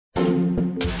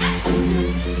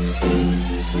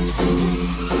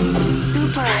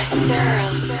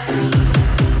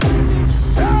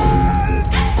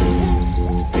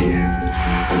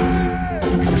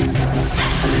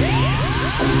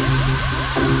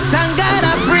Thank God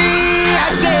I'm free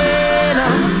again.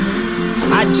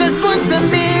 I just want to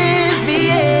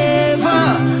misbehave.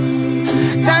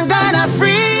 Thank God I'm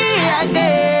free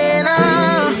again.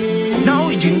 Now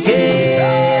we drink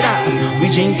it, we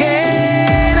drink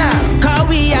it. Cause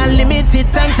we are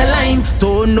limited time to line.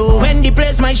 Don't know when the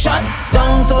place might shut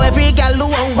down. So every gal who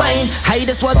won't whine, I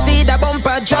just want see the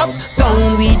bumper drop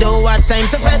down. We don't have time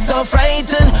to fret or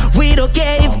frighten. We don't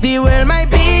care if the world might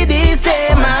be the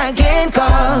same again.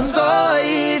 Cause so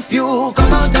if you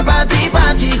come out to party,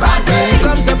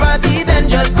 come to party, then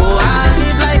just go and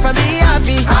live life and be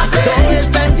happy. Don't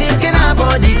waste time thinking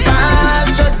about the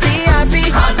past. Just be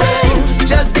happy.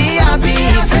 Just be happy.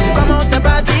 If you come out to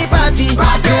party, you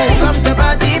come to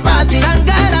party. Thank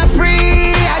God I'm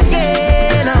free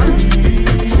again.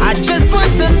 I just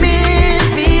want to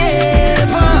misbehave.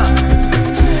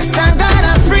 Thank God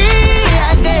I'm free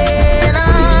again.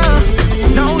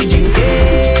 Now we drink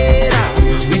it,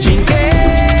 we drink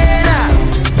it.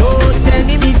 Don't tell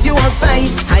me meet you outside.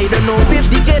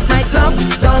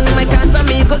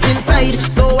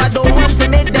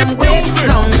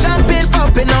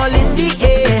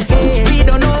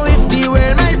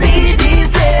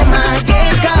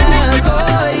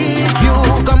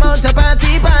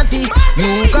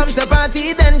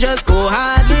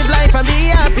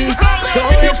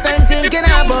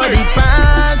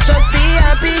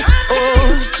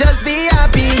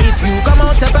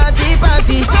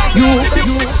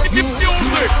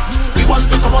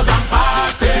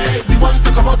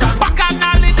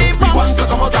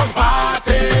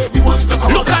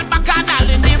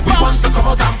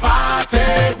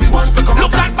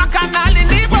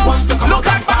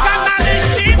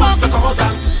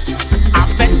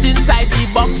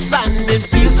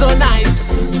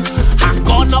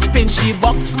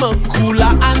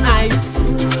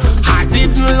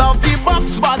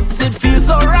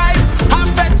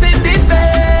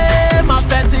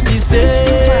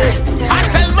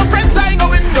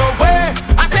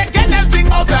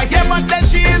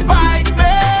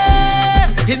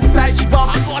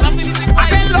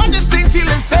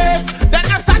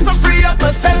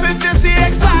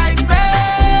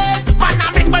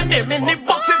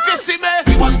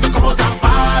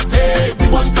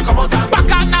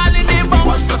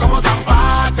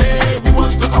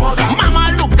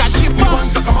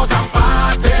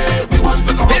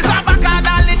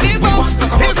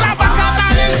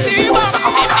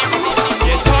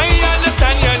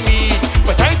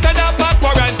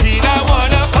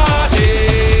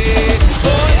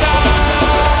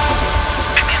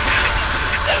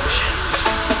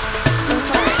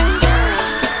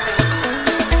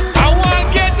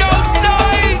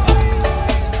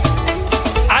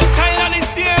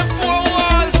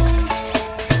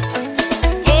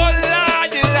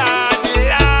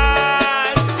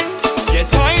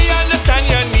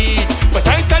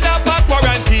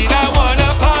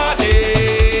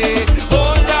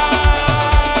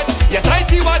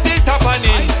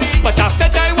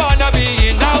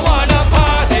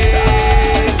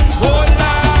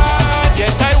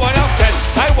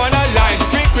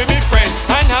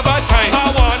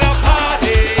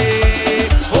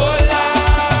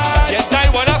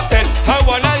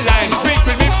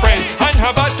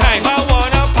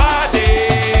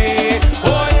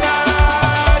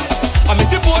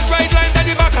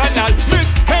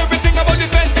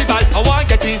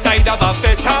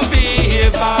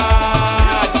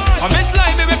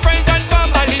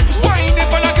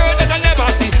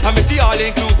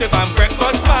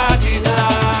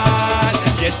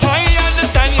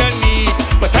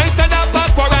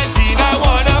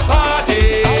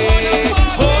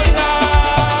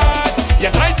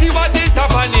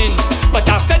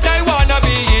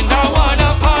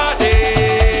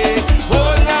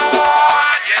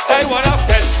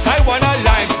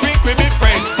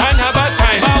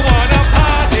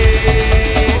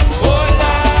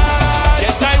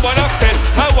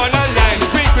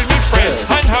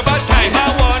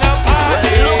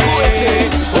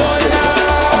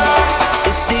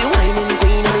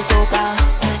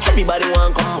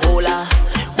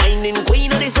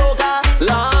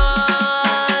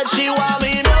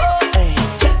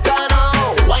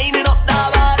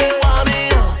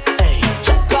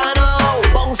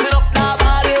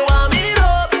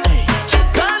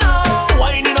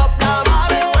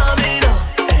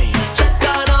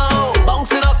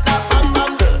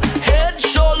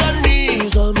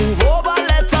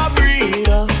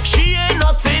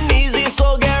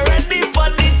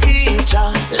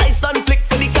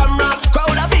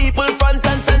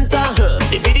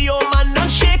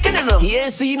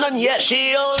 none yet.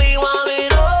 She only want me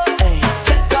to, hey,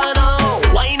 check her now,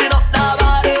 winding up that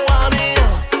body, want me to,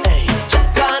 hey,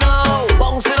 check her now,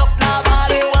 bouncing up that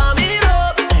body, want me to,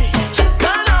 hey, check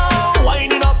her now,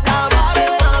 winding up that body,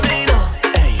 want me to,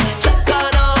 hey, check her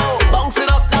now, bouncing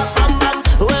up that bam bam.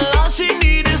 Well, all she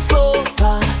need is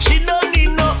soca, she don't need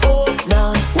no hope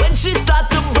now. When she start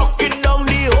to broke it down,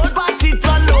 the whole party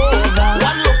turn over.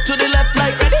 One look to the left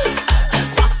like ready,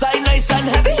 backside nice and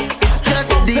heavy. It's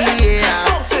just the air.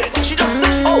 She just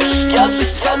oh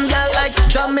shit. Some girl like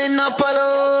drumming up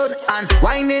alone and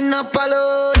winding up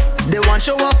alone. They want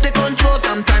show up the control.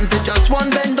 Sometimes they just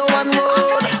want bend over one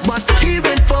road. But he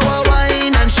went for a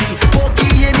wine and she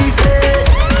pokey in the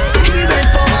face. He went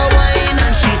for a wine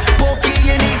and she pokey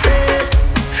in the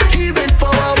face. He went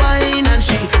for a wine and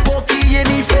she pokey in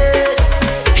the face.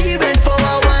 He went for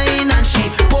a wine and she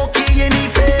pokey in the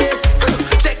face.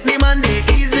 Check the man they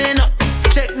easing up.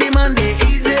 Check the man they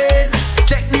easing.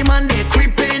 Check the man they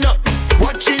creeping up.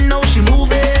 Watching how she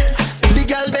moving. The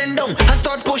girl bend down and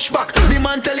start push back. The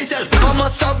man tell himself I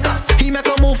must stop that. He make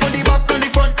a move for the back and the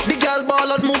front. The girl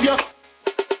ball out move ya.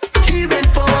 He went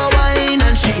for a wine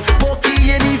and she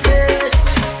pokey in the face.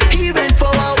 He went for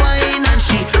a wine and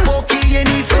she pokey in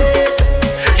the face.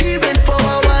 He went for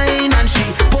a wine and she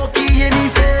pokey in the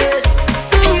face.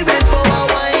 He went for a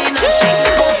wine and she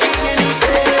pokey in the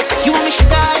face. You want me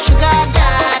sugar, sugar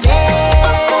daddy?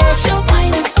 Of course you're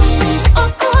wine and sweet.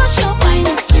 Of course you're wine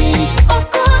and sweet. Of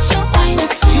course you're wine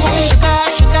and sweet. You want me sugar,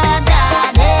 sugar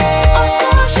daddy? Of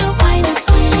course you're wine and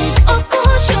sweet. Of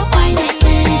course you're wine and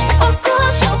sweet. Of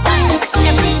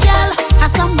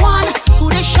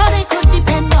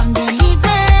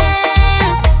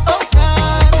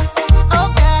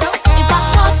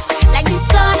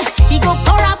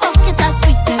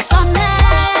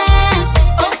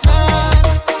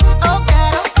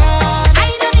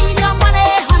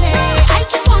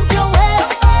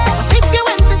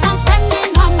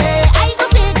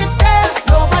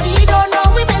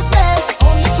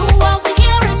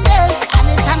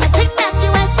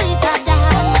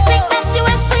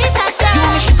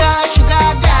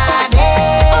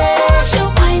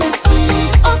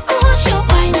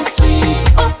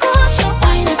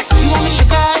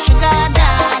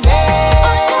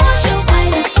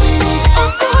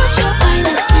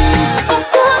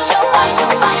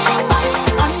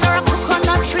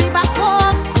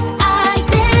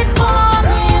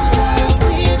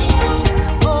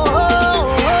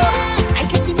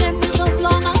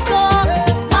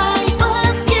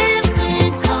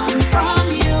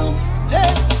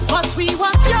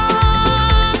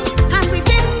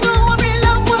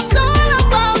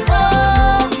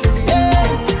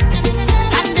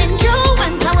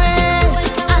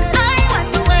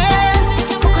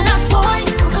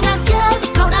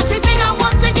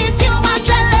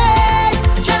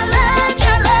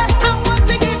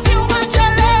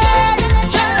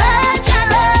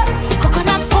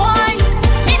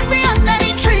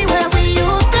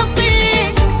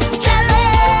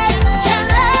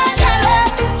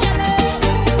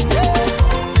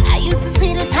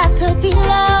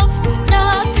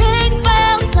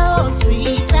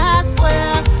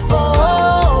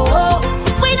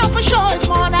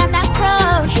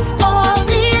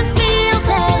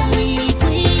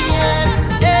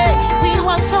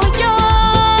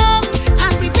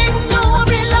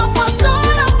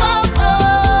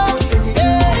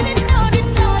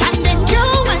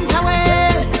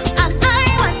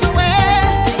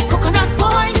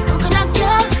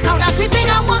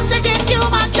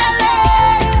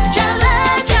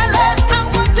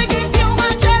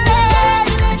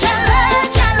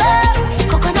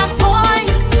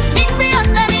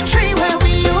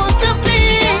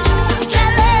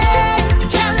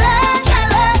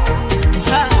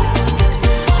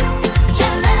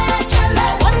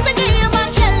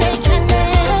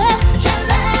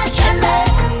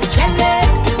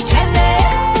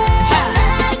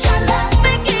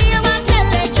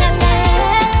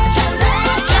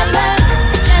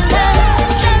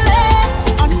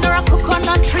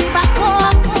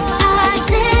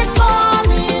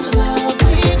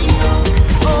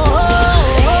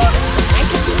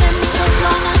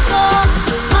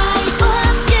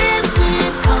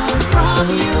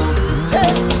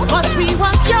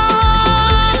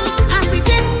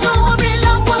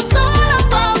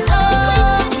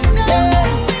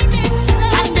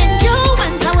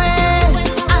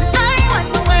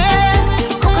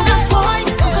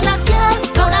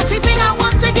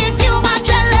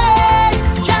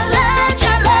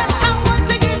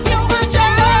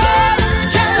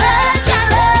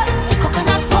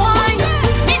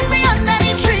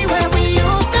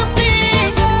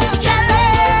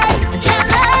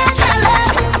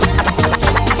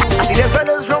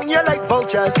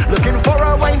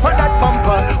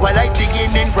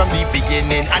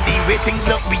beginning. And the way things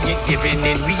look, we ain't giving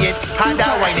in. We ain't had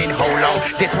a whining. How long?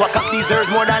 This walk up deserves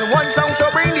more than one song, so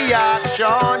bring the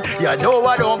action. You know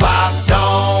I don't back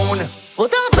down. Oh,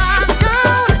 don't back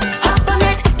down. Hop on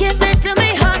it, give it to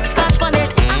me, hot scotch on it.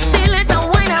 I feel it, a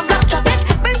wine and block traffic.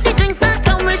 Bring the drinks and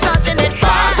come we shotting it.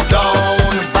 Back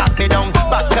down, back me down.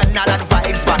 Back canal and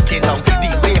vibes backing down. The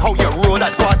way how you roll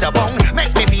that quarter pound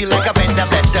make me feel like a vendor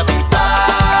blessed to be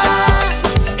back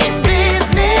in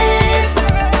business.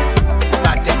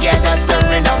 Back together,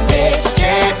 stirring up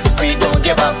mischief. We don't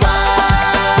give a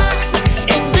fuck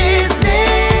in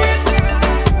business.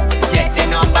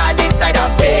 Getting on bad inside a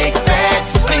big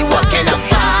fence. We working up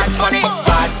hard on it.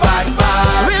 Bad, bad,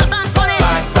 bad. Real bad on it.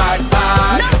 Bad, bad,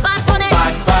 bad. Not bad on it.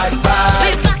 Bad, bad, bad.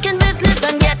 We back in business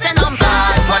and getting on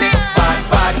bad on it. Bad,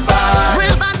 bad, bad.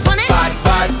 Real bad on it. Bad,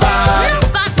 bad, bad. Not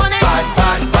bad on it. Bad,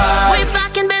 bad, bad. We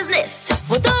back in business.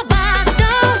 We don't back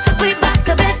down. We back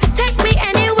to biz. Take me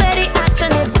anywhere the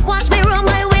action is. Watch me roll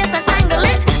my waist and angle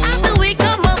it. After we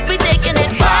come up, we taking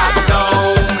it Back back.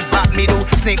 down, back me do.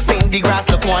 Snakes in the grass,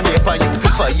 look one day for you.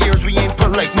 For years we ain't pull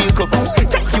like milk cuckoo.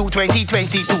 Thank you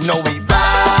 2022, now we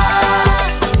back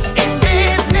in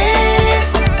business.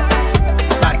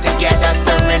 Back together,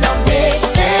 stirring up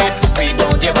mischief. We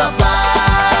don't give a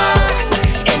fuck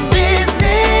in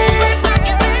business.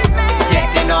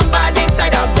 Getting on bad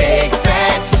inside a big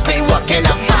fence. We working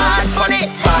up hard on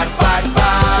it. Bad, bad,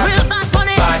 bad. Real bad on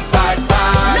it. Bad, bad,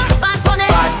 bad. Not bad on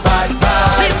it. Bad, bad,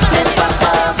 bad. We put this fuck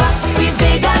over. We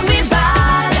big and we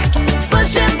bad.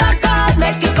 Push it back hard,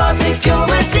 make it call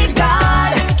security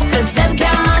guard. 'Cause them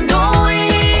can't handle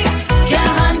we,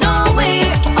 can't handle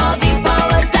we. All the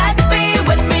powers that be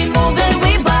when we moving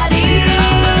we body.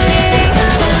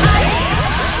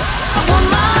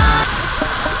 Woman,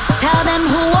 tell them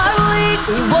who are we.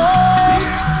 Whoa,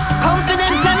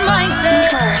 confident and mindset.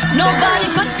 Nobody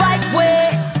could fight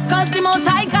with. 'Cause the most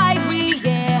high guide we,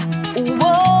 yeah.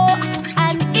 Whoa,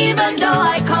 and even though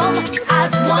I come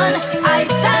as one, I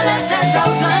stand as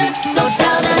 10,000. So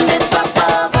tell them this for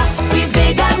over. We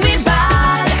big and we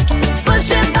bad.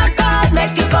 Push it back hard,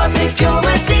 make it call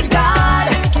security guard.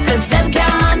 'Cause them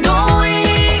can't handle we,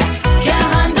 can't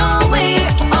handle we.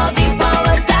 All the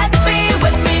powers that be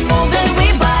when we moving we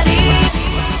body.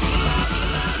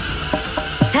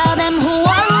 Tell them who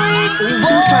are we.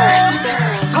 Whoa,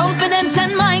 confident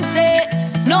and mighty.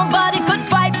 Nobody could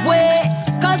fight with.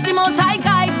 'Cause the most high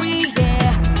guide we,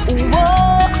 yeah.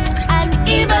 Whoa, and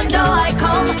even though I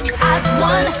come as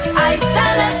one, I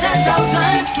stand as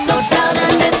 10,000. So tell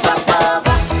them this for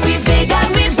over. We big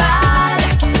and we bad.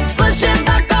 Push it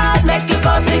back hard, make it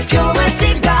call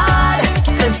security guard.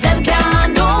 'Cause them can't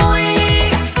handle we,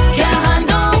 can't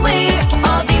handle we.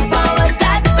 All the powers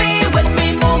that be when we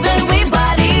moving we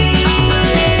body.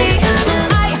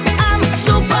 I am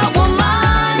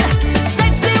superwoman,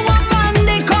 sexy woman.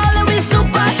 They calling me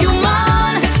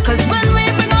superhuman. 'Cause when we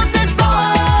bring up this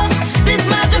power, this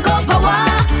magical power,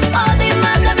 all the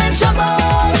man them in trouble.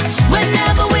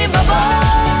 Whenever we bubble,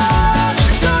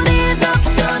 don't ease up,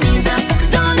 don't ease up,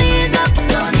 don't ease up,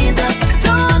 don't ease up,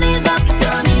 don't ease up,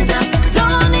 don't ease up,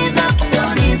 don't ease up,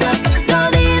 don't ease up,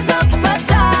 don't ease up, but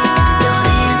don't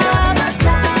ease up, but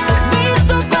 'cause we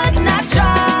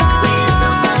supernatural, we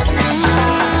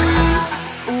supernatural.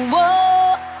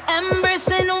 Whoa,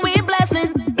 embracing we blessing,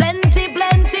 plenty,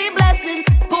 plenty blessing,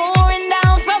 pouring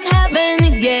down from heaven,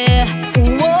 yeah.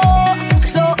 Whoa,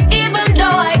 so even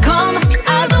though I come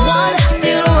as one,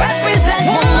 still represent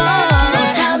woman. So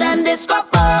tell them this crop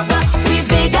over. We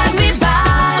big and we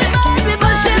bad. We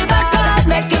push it back hard,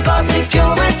 make it call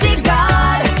security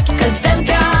guard. 'Cause them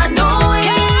can't handle we,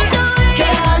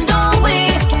 can't handle we.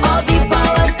 All the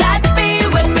powers that be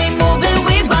when we moving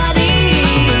we body.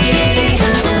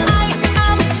 I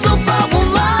am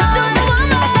superwoman,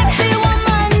 a sexy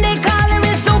woman. They calling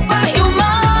me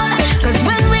superhuman. 'Cause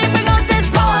when we bring out this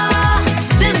power,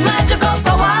 this magical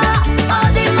power, all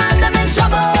the man them in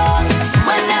trouble.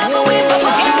 Whenever we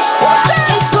bubble.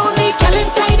 It's only gal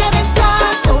inside of this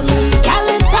dance. Only gal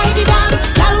inside the dance.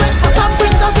 Gal with bottom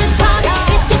print out his pants.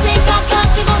 If you take a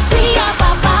glance, you gon' see a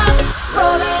papa.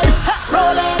 Rolling,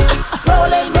 rolling,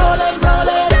 rolling, rolling,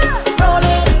 rolling,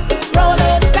 rolling,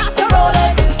 rolling,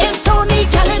 rolling. It's only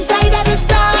gal inside of this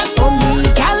dance. Only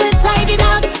gal inside the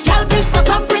dance. Gal with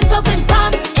bottom print out his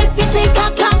pants. If you take a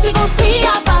glance, you gon' see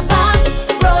a papa.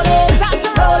 Rolling,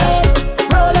 rolling,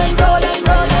 rolling, rolling,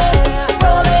 rolling,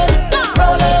 rolling,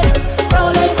 rolling,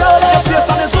 rolling, rolling. Yes,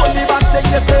 and it's only bad thing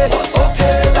you say.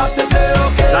 Okay, that is it,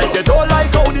 okay. Like they don't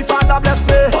like how the Father bless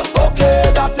me.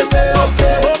 Okay, that is it,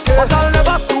 okay. But I'll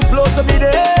never stoop low to be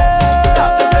there.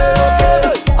 That is it, okay.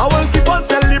 I will keep on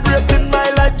celebrating my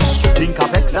life. Think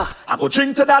of X, I go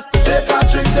drink to that, take a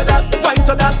drink to that, wine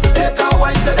to that, take a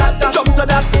wine to that, jump to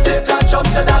that, take a jump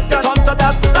to that, turn to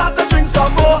that, start to drink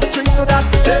some more. Drink to that,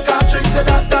 take a drink to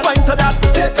that, wine to that,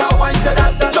 take a wine to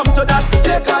that, jump to that,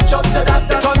 take a jump to that,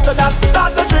 turn to that,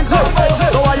 start to drink some more.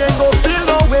 So I ain't gon' feel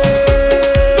no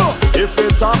way if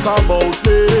they talk about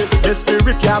me. The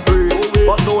spirit can't break,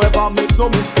 but no ever make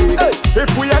no mistake. If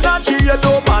we energy you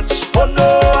don't match, oh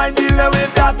no, I ain't dealing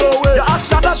with that. No way. Your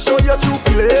action that show your true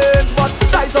feelings, but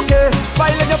that's okay.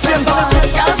 Smile in your face and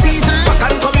it's girl season. Rock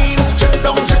and come in, chip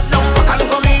down, rock and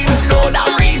come in. No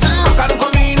damn reason, rock and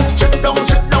come in, chip down,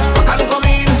 rock and come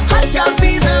in. Hot girl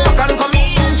season, rock and come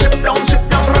in, chip down,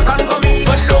 rock and come in.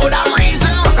 For no damn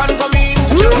reason, rock and come in,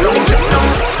 chip down.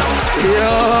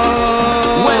 Yo,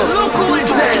 well look who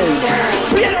it is.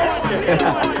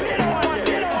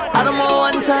 I don't know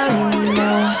one time.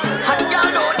 Hot girl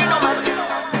don't need no man.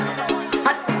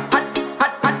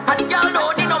 Hot girl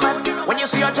don't need no man. When you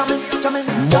see her jamming, it's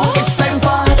time for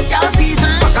hot girl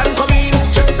season. Rock and come in,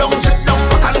 chip down,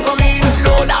 rock and come in.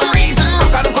 No damn reason,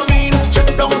 rock and come in, chip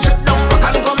down, rock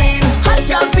and come in. Hot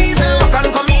girl season, rock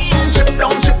and come in, chip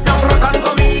down, rock and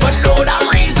come in. For no damn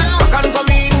reason, rock and come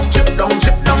in, chip down,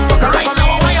 rock and come in. Right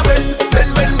now, why you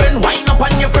bend, wind up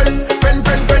on your friend,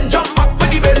 jump back for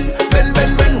the bend,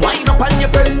 wind up on your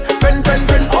friend.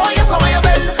 Oh yes, how you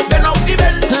bend up the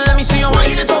bend. Let me see you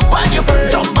wind it up on your friend.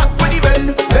 Jump back for the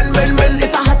bend.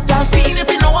 It's a hot girl scene if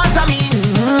you know what I mean.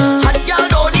 Hot girl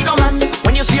don't need no man.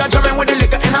 When you see her jamming with the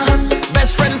liquor in her hand,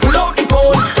 best friend pull out the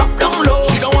phone, drop down low.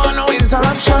 She don't want no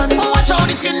interruption. Watch how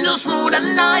the skin just smooth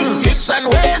and nice. Hips and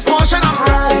waist portion of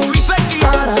right. Respect the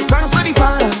harder, thanks to the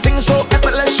father. Things so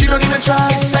effortless she don't even try.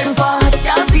 It's time for hot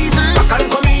girl season. Rock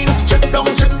and come in, chip down,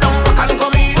 rock and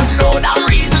come in. No damn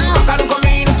reason, rock and come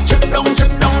in, chip down,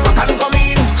 rock and come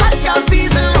in. Hot girl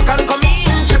season, rock and come in,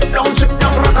 chip down,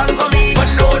 rock and come in. For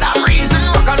no damn reason,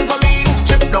 rock and come in,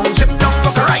 chip down,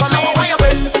 rock and right now. Why you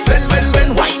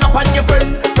bend, wind up on your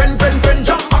friend,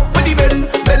 jump back for the bend,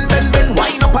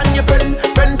 wind up on your friend.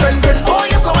 Oh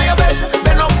yes, how you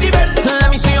bend up the bend.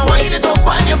 Let me see you wind it up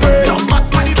on your friend. Jump back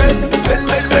for the bend.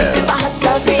 It's a hot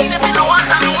girl scene if you know what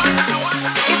I mean.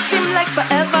 It seemed like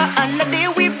forever and a day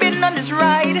we've been on this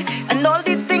ride. And all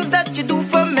the things that you do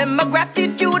for me, my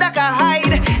gratitude I can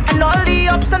hide. And all the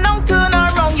ups and downs turn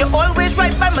around, you're always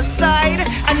right by my side.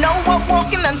 And now I'm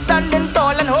walking and standing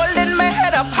tall and holding my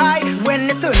head up high. When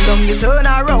you turn down, you turn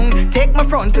around. Take my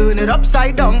front, turn it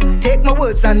upside down. Take my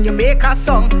words and you make a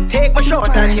song. Take my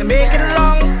short and you make it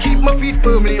long. Keep my feet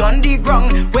firmly on the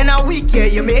ground. When I'm weak, yeah,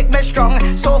 you make me strong.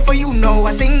 So for you now,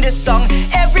 I sing this song.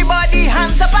 Everybody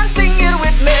hands up and sing it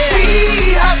with me.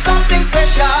 We have something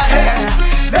special here,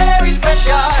 very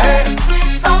special here.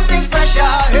 Something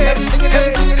special here.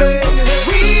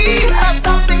 We have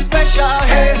something special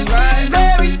here,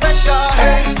 very special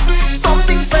here.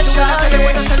 Something special here.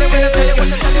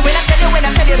 See when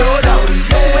I tell you, no doubt.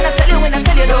 See when I tell you,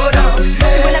 no doubt.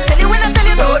 See when I tell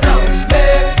you, no doubt.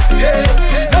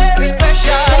 Very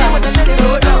special. No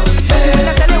doubt. See when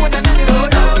I tell you, no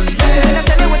doubt. See when I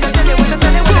tell you,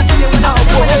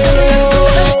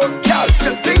 girl,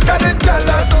 you think I'm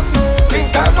jealous?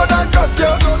 Think I'm gonna cuss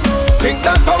you? Think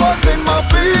that I was in my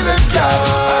feelings,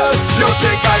 girl? You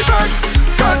think I vex?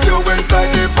 Cause you inside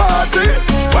the party,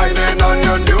 whining on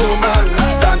your new man,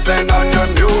 dancing on your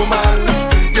new man.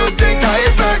 You think I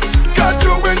vex? Cause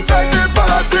you inside the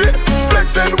party,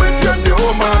 flexing with your new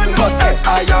man. But hey,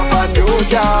 I am a new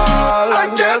girl.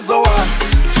 And guess what?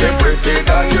 She pretty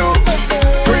than you,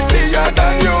 prettier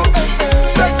than you,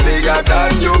 sexier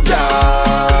than you,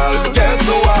 girl. Guess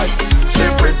what? She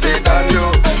pretty than you,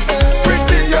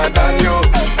 prettier than you,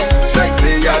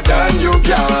 sexier than you,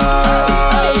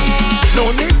 girl.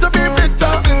 No need to be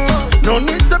bitter, no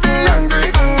need to be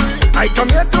angry. I come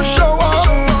here to show off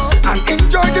and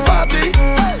enjoy the party.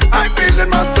 I'm feeling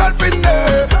myself in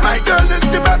there. My girl is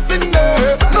the best in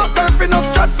there. No time for no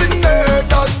stress in there.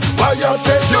 That's why you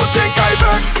say you think I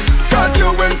vex. Cause you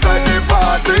inside the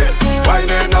party,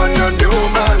 whining on your new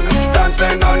man,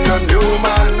 dancing on your new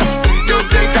man. You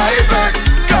think I vex.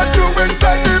 Cause you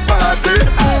inside the party,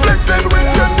 flexing with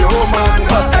your new man.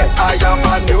 But hey, I am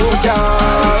a new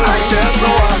girl. I guess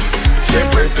what? She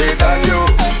pretty than you,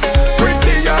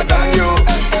 prettier than you,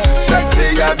 sexier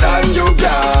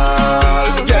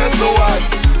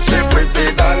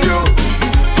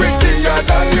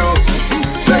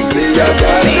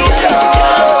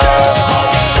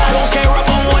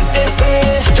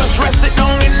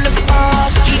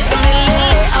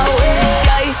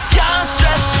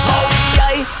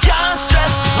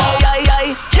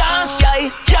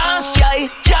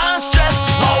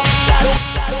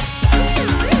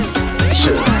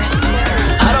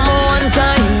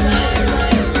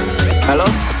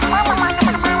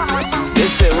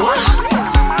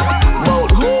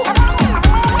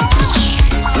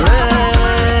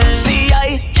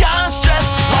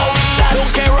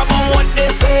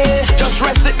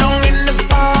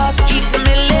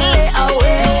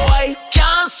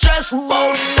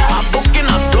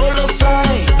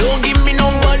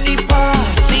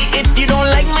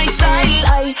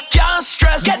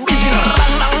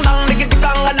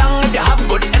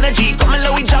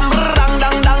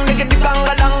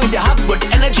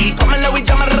energy. Come and let we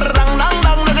jam rang dang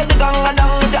dang. Look at the gang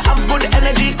dang. Look at have good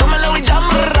energy. Come and let we jam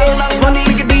rang dang dang.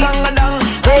 Look at the gang dang.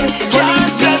 Hey, can't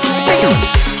stress.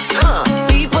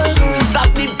 People,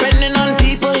 stop depending on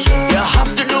people. You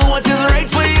have to do what is right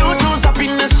for you. Choose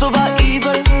happiness over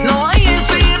evil. No, I ain't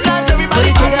saying that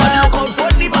everybody bad, but look out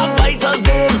for the backbiters.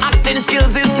 Them acting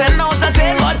skills is 10 out of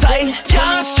 10, but I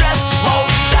can't stress about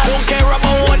that. Don't care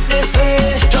about what they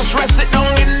say. Just rest it down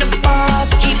in the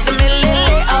past. Keep the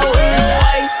millie away.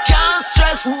 I can't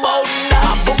stress about that.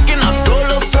 I'm booking a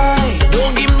solo flight.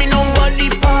 Don't give me nobody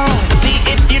pass. See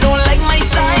if you don't like my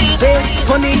style. Hey,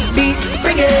 honey, beat,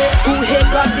 bring it. Who hit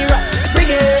got the rock? Bring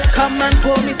it. Come and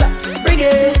pour me some. Bring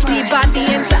it. The body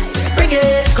inside. Bring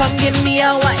it. Come give me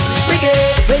a wine. Bring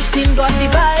it. Which team got the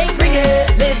vibe? Bring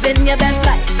it. Living your best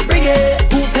life. Bring it.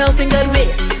 Who pelting good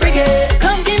ways? Bring it.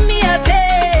 Come give me a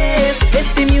taste. If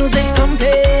the music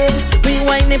pumping, we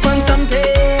whine it on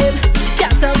something.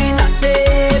 Can't tell me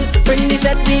nothing. Bring the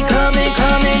set, we coming,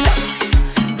 coming.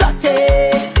 Dirty.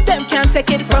 Them can't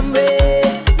take it from me.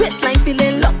 Waistline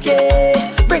feeling lucky.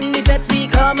 Bring the set, we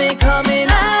coming, coming.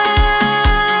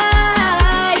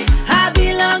 I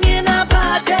belong in a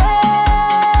party.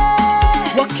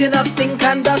 Walking up stink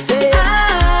and dirty.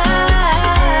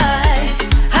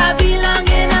 I belong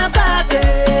in a party.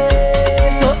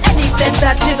 So anything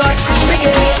that you got, bring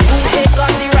it. Who ain't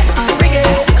got the right? Bring it.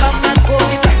 Come and pull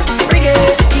me back. Bring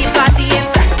it. The body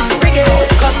inside. Bring it.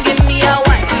 Come give me a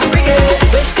wine. Bring it.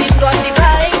 Which team got the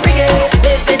vibe? Bring it.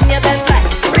 Live in your best life.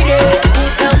 Bring it. Who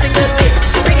helping good way?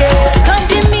 Bring it. Come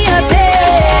give me a taste.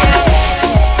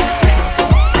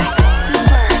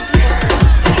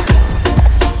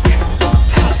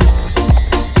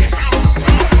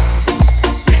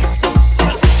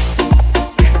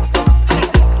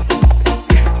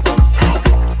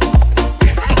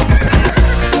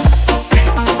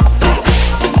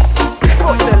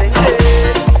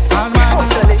 Sandman.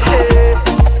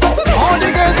 All the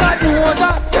girls that know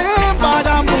that them bad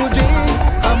and bougie.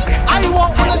 I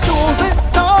want wanna show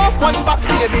it off. One back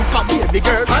babies, come baby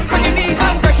girl. And bring your knees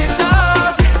and break it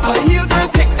off. High heel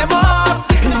girls, take them off.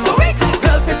 So weak,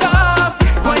 belt it off.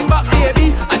 Wind back,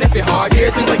 baby. And if you're hard here,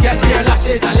 so you get your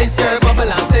lashes and lister, bubble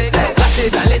and stick.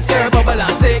 Lashes and lister, bubble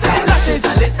and stick. Lashes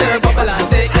and lister, bubble and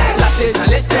stick. Lashes and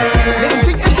lister.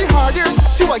 Lynching if she harder,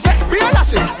 she will get real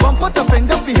lashes. Bump out the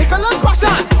fender, vehicle and crashes.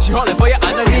 She hollering for you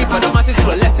underneath, but the masses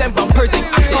will left them bumpers in A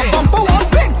action. bumper won't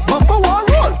spin, bumper won't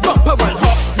roll. Bumper run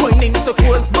hot, whining so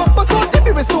cool. Bumper so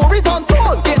dippy with stories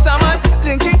untold. Yes, I'm on.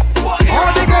 Lynching,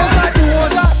 all the girls that know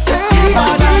that them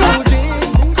bad and bougie.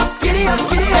 Giddy up,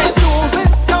 giddy Wanna up. show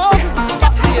it off.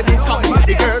 Back babies, come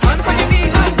baby girl. And bring your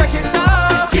knees and break it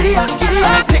off. Giddy up, giddy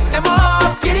up. Take them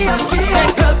off. Giddy up, giddy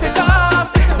up. Belt it off.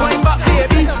 Wind back,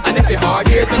 baby. And if you're hard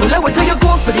here, so let me tell you,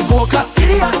 go for the go-kart.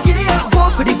 Giddy up, giddy up. Go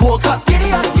for the go-kart.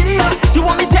 Giddy up, giddy up. You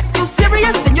want me to take you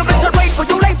serious? Then you better ride for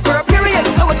your life, girl, period.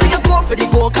 I will tell you, go for the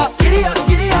go-kart. Giddy up,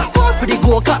 giddy up. Go for the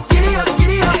go-kart. Giddy up,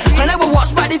 giddy up. And I will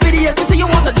watch by the video. You say you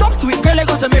want a jump sweet, girl, I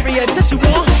go to Myriad. Says you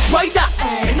want, ride that,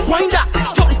 wind that.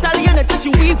 Drop the stallion until she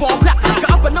weave on black. Take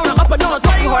her up and down,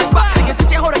 try hard back. Take it,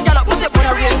 teach you how to gallop, put it on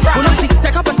a real track. Well, no, she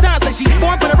take up a stance like she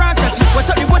born for the round track. She went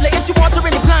up the wood like if she wants to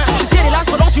really plan. She said it last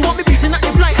for long, she want me beating at the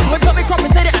flight. So I put me crop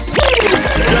and said it.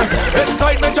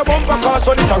 Excitement your bumper cause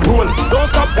on it a roll. Don't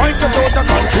stop point your toes to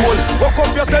control. Hook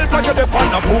up yourself like you're the on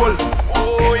the pole.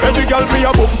 Every girl be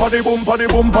a bumper the bumper the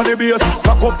bumper the bass.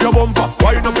 Cock up your bumper,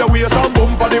 wind up your waist and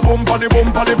bumper the bumper the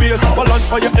bumper the bass. Balance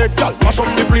by your head, girl, mash up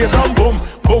the place and boom,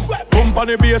 boom, bumper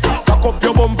the bass. Cock up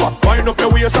your bumper, wind up your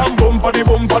waist and bumper the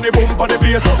bumper the bumper the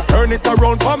bass. Turn it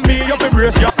around for me, you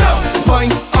embrace ya. Down,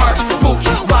 spine, arch, push,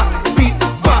 back, beat,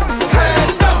 back, head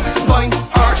down, spine,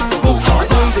 arch, push.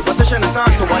 Resume the position and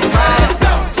start to wind. Head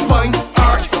down, spine,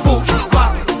 arch, push,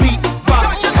 back, beat,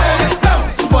 back, head down,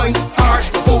 spine,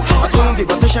 arch, push. Resume the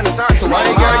position and start to wind.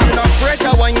 My girl, you not afraid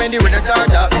to wine when the rhythm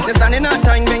start up. The standing on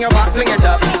time, bring your back, fling it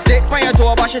up. Take by your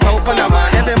toe, bash it out for the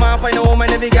man. Every man find a woman,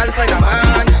 every girl find a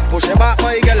man. Push it back,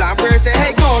 my girl, and pray, say,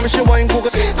 hey, come, she wine,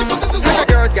 Google, say, the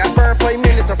girls got per 5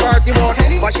 minutes of party walk.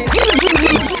 But she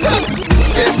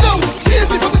Face down, she is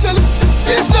the position.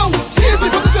 Face down, she is the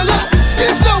position.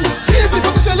 Face down, she is the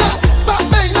position. Back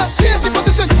bang, she is the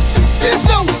position. Face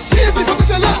down, she is the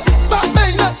position. Back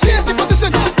bang, she is the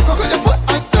position. Cock out your foot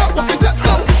and start walking that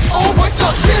down. Oh my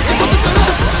God, she is the position.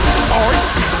 Alright.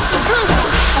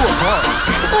 Oh God.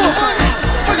 Oh,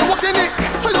 when you walk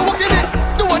in it,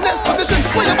 do a next position.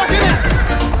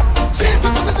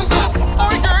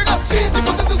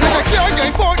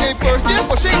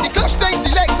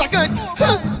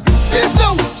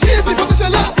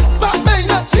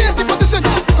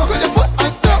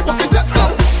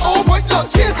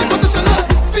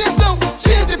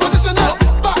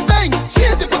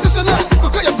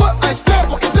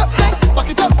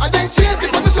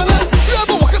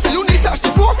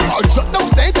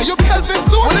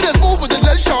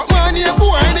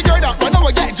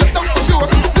 I get jumped down for sure.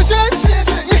 Mission,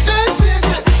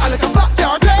 I like a fat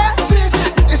car there.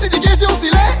 You see the gears you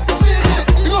select.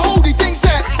 You know how the things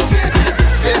set.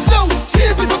 Face down,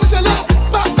 change the position up.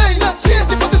 Back bang, look, change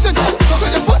the position up. Come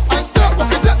on your foot and start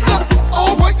walking up, look.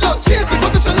 All right, look, change the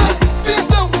position up. Face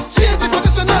down, change the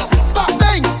position up. Back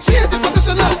bang, change the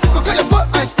position up. Come on your foot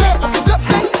and start walking up,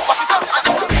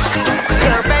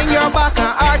 Girl, bang your back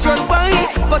and arch your spine.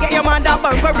 Forget your man that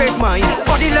bumper raise mine.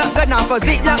 Body look good now,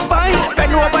 physique look fine.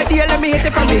 Bend over there, let me hit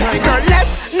it from behind. Girl,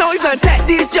 less noise and take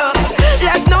these jugs.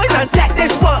 Less noise and take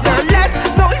this work. Girl, less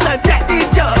noise and take these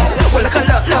jugs. Well, look a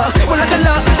look, well, look a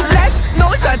look. Less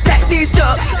noise and take these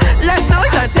jugs. Less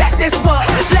noise and take this work.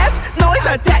 Less noise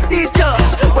and take these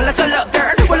jugs. Well, look a look,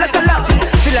 girl, well, look a look.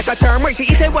 She like a term where she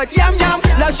eat it with yum yum.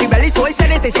 Love she belly soy,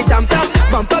 send it till she tam tam.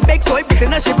 Bumper big soy,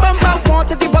 beating her she bum bum. Want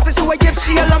to deposit so I give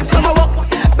she a lump sum of up.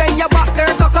 Bend your back,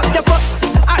 girl, cock up your foot.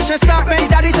 Action start, when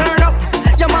daddy turn up.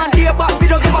 Your man dear, but we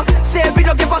don't give up. Say we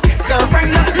don't give up.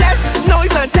 Girlfriend, look, less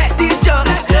noise and take these jugs.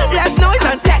 Less noise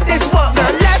and take this work.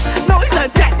 Girl, less noise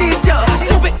and take these jugs.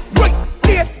 Move it right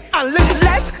there and little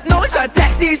less noise and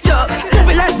take these jugs. Move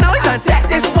it less noise and take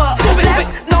this work. Move it less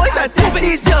noise and take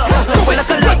these jugs. We look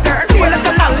a look, girl, we look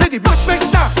a look. Lady, bash make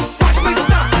start,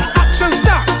 action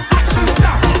start,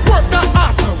 work the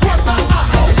ass,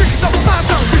 pick it up fast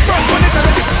down, the first one is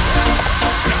ready.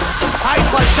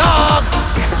 Hyper dog.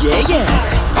 Yeah.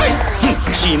 Hey,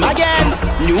 Shim again.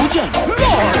 New gen.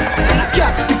 Lord,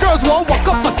 yeah, the girls won't walk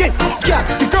up again. Yeah,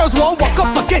 the girls won't walk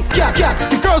up again. Yeah,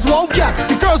 the girls won't. Yeah,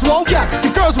 the girls won't. Yeah, the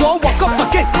girls won't walk up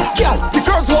again. Yeah, the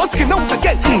girls won't skin out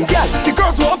again. Yeah, the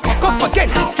girls won't cock up again.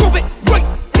 Drop it right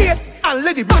there and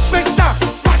let it bash make start,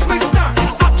 action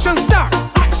start,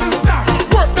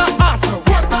 work the ass,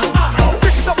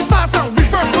 pick it up fast and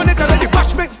reverse on it and let it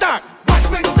bash make start,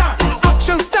 action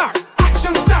start,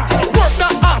 work the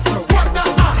ass,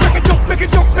 make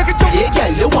it jump. Yeah,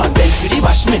 girl, you want bend for the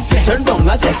bashment. Turn round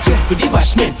and take trip for the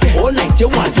bashment. All night you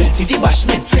want drip to the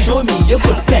bashment. Show me your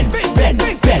good bend.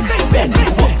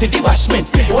 Walk to the bashment.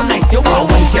 All night you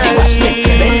want wine to the bashment.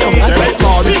 Bend down and take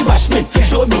trip for the bashment.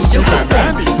 Show me your good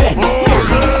bend.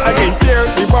 I can tear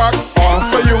the bark off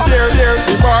for you. Tear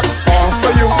the bark off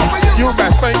for you. You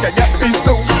best friend can get peace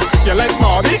too. You like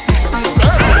Marty? Sir,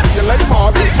 you like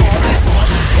Marty?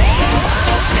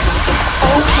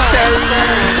 Okay.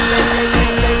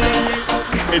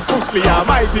 It's Bruce Lee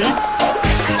Almighty.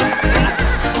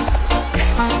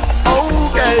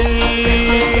 Okay.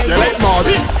 You like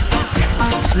Marty?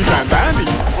 Sweet and dandy.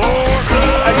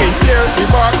 I can tear the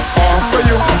bark off for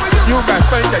you. You best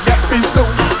friend can get peace too.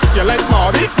 You like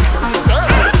Marty? Sir,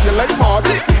 you like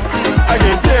Marty? I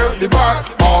can tear the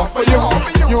bark off for you.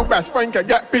 You best friend can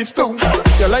get peace too.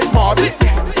 You like Marty?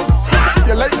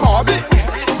 You like Marty?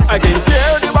 I can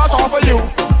tear the bark off for you.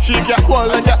 She get well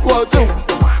and get well too.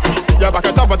 You back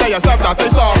it up and tell yourself that I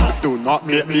saw. Do not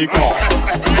make me cough.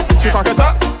 She cock it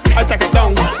up, I take it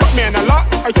down. Put me in a lot,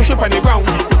 I push it on the ground.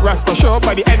 Rest assured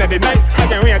by the end of the night, I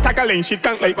can win a tackling, she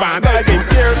can't like band. I can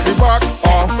tear the bark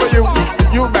off for you.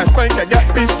 You best friend can get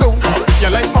peace too. You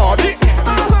like Marty?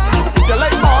 You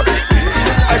like Marty?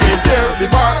 I can tear the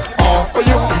bark off for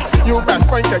you. You best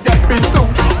friend can get peace too.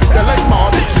 You like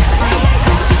Marty?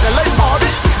 You like Marty?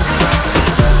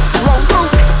 Round two,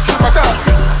 she back up.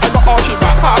 I got all she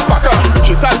back, half back up.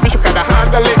 She tells me she can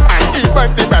handle it and even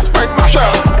the best friend masher.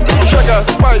 Sugar,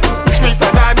 spice, sweet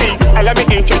and honey. And let me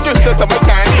introduce her to my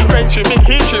candy. When she meet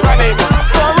he, she running.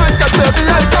 Alright, cause baby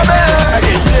I come in. I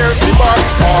can tear the bark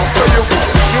off for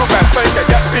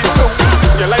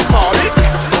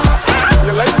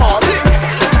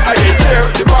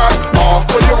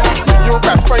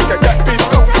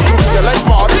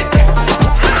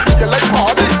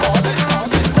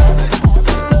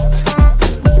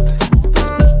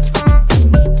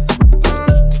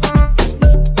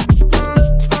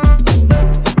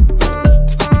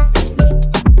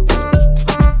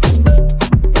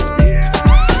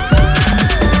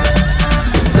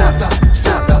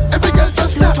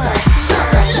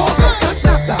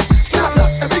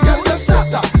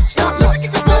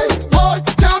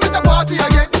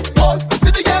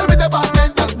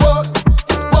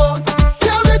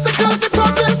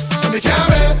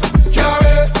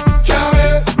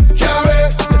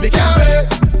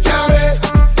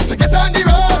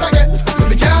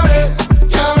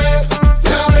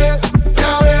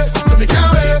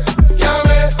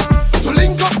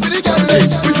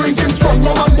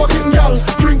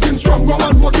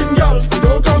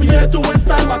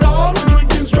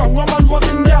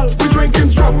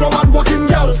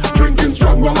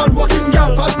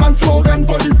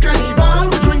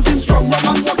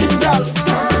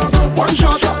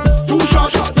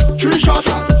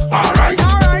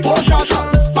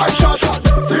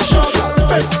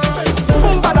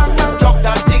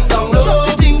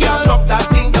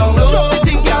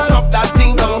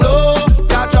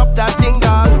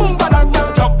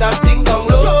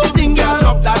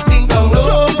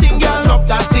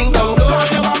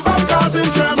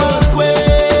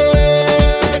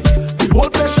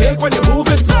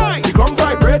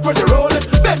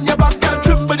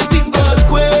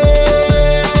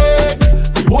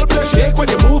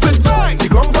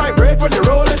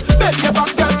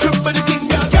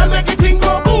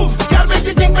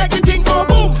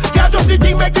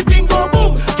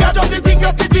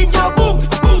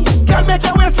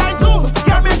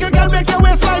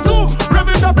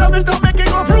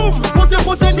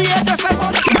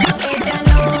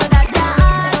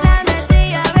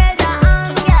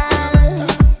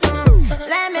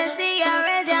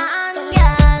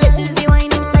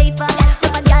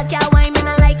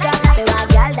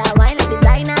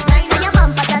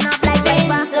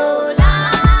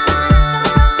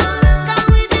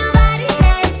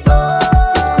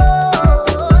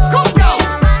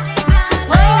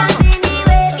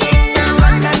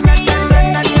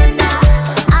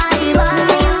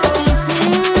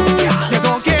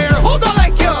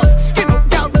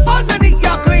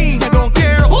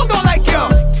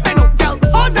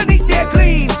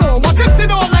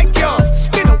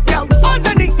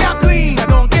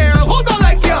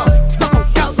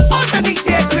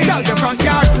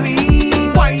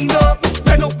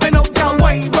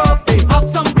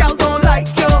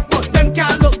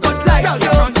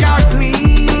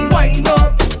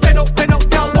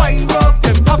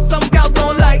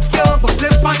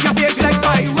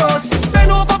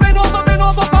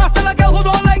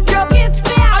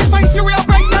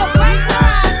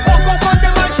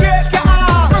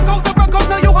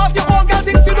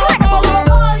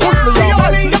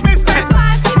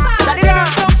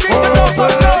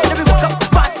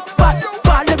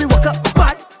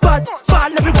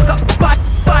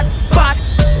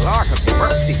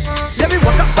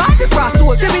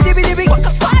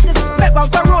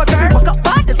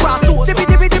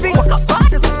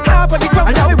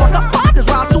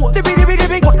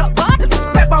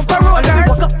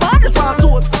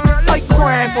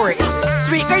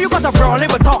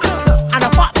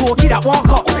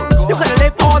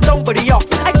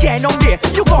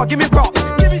Okay, you gotta give me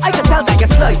props. I can tell that you're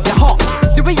slight, you're hot.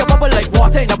 The way you bubble like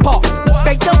water in a pot.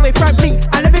 Beg down way from me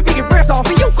and let me bring your breasts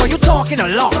off of you, cause you talking a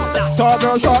lot. Tall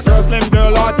girl, short girl, slim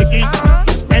girl, or ticky.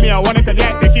 Any I wanted to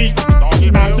get the key.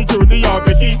 Nancy, Judy, or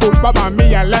Vicky. Push back on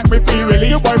me and let me free really.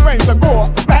 Your boyfriends are go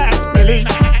back, Billy.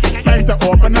 Time to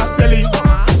open up, silly.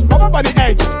 Come up on the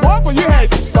edge, walk on your head.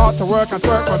 Start to work and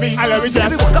twerk for me. I let me just.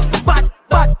 Let me walk up, bad,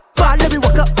 bad, bad. Let me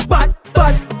walk up, bad,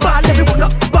 bad, bad. Let me walk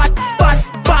up, bad, bad,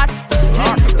 bad.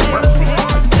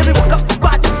 Let me walk up,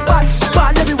 bad, bad,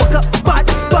 bad. Let me walk up, bad,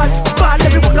 bad, bad.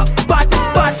 Let me walk up, bad,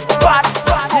 bad, bad,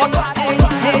 bad.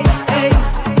 Hey, hey, hey.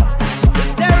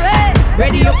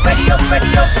 Ready up, ready up,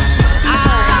 ready up.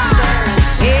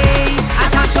 Hey, I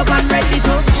touch up and ready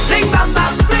to fling bam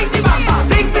bam, fling the bam bam,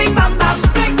 fling fling bam bam,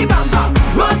 fling the bam bam,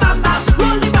 roll bam bam,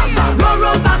 roll the bam bam, roll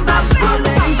roll bam bam, roll the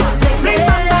bam bam, fling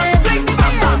bam bam, fling the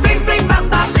bam bam, fling fling bam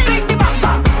bam, fling the bam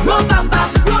bam, roll bam bam,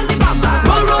 roll the bam bam,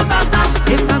 roll roll bam bam.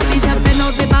 If my feet up and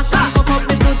out the back, up up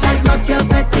the foot, that's not your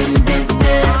fetting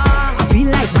business. I feel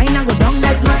like mine and go down,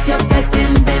 that's not your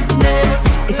fetting business.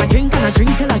 If I drink and I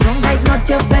drink till I drunk, that's not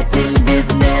your fetting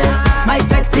business. My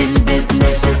fetting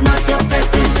business is not your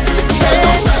fetting business.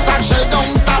 Start shell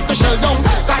down, start to shell down,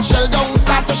 start shell down,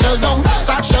 start to shell down,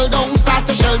 start shell down, start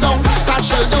to shell down, start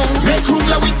shell down. Make room,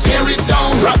 let we tear it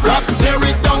down, rap rap, tear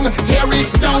it down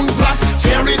flat,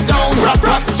 tear it down, rap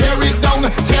rap, tear it down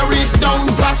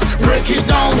flat, break it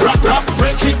down, rap rap,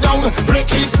 break it down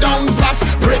flat,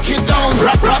 break it down,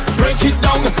 rap rap, break it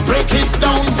down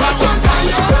flat.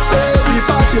 We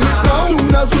party lit now.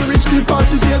 Soon as we reach the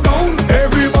party get down,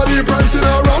 everybody prancing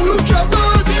around. Look at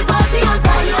the party on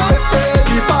fire.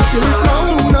 We party lit now.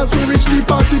 Soon as we reach the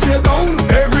party get down,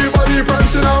 everybody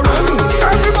prancing around.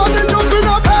 Everybody jumping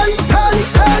up, hey, hey,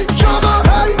 hey, chama,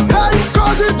 hey, hey,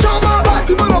 cause it's chama.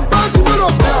 Party but up, party but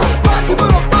up, party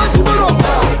but up, party but up.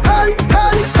 Hey,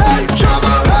 hey, hey,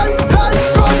 chama, hey, hey,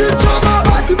 cause it's chama.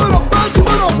 Party but up, party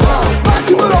but up,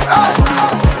 party but up, hey.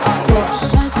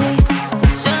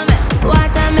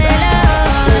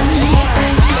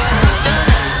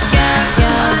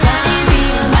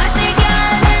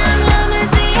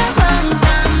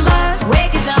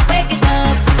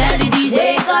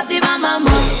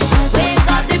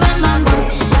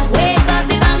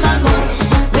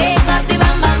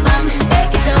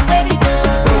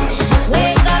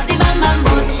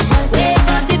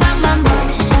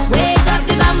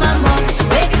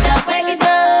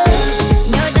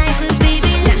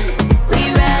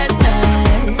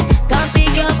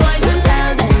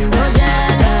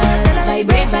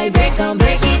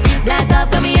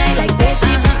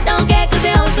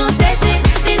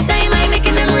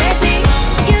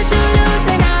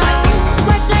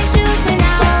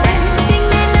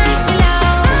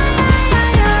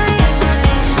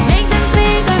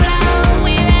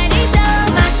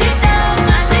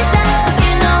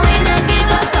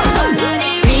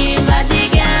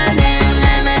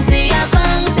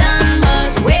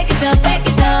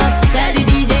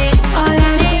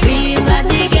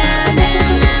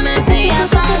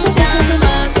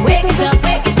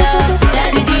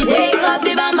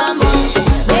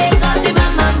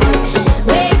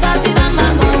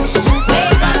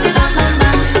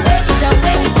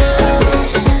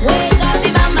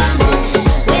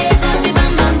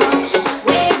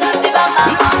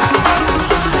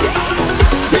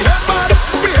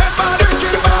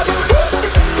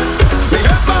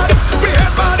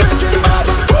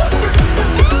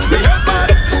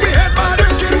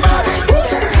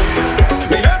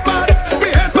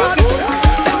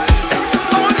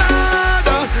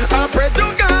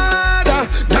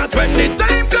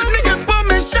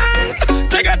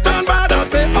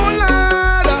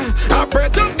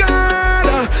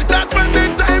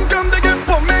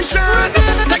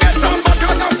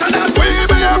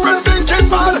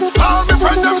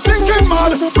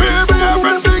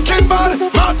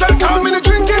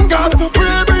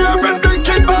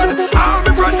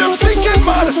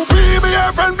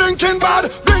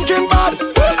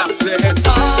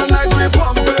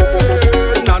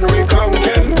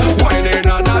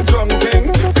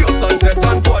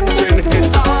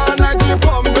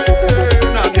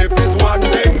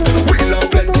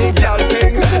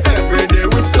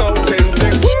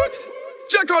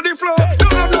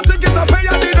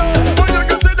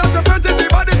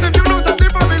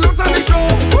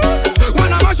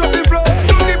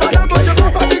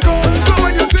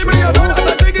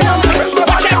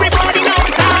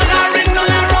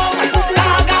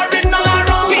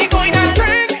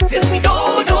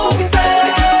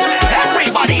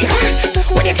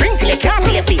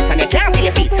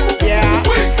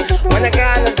 When the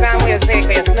girl is down, we say,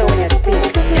 'cause you're slow when you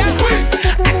speak.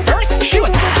 At first, she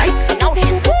was heights, now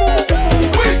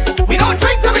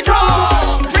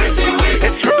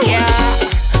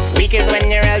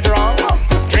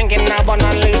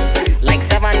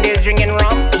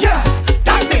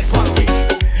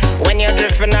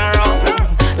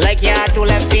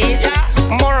see,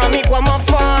 more of me, more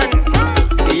fun.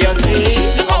 You see,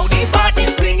 how the party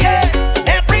swinging,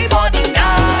 everybody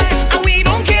nice, and we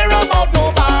don't care about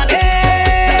nobody.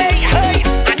 Hey,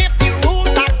 and if the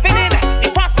rules are spinning, the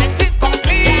process is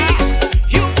complete.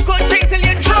 You could drink till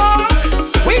you're drunk,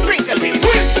 we drink till we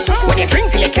weak. When you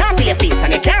drink till you can't feel your face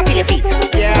and you can't feel your feet.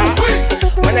 Yeah,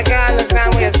 when the girl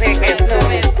understand what you're saying, they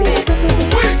slowly speak.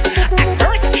 At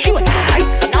first she was hot,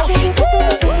 now she's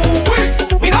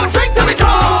we don't drink till we drunk.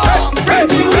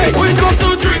 We come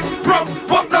to drink rum,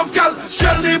 what enough gal,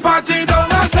 Shelly party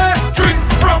down, I say. Drink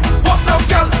rum, what enough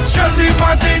gal, Shelly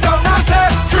party down, I say.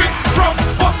 Drink rum,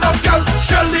 what enough gal,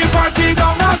 Shelly party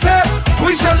down, I say.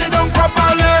 We Shelly down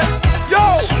properly.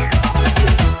 Yo,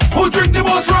 who drink the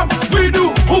most rum? We do.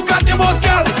 Who got the most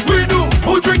gal? We do.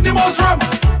 Who drink the most rum?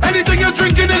 Anything you're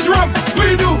drinking is rum.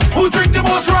 We do. Who drink the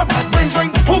most rum? Bring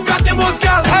drinks. Who got the most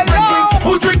gal? Bring drinks.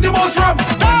 Who drink the most rum?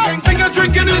 Bring drinks. Thing you're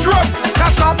drinking is rum.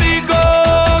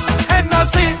 Casamigos,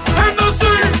 Hennessy,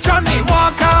 Johnny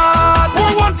Walker.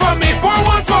 Pour one for me, pour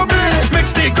one for me.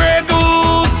 Mix the Grey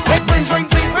Goose, bring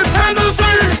drinks in with Hennessy.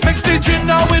 Mix the gin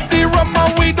now with the rum,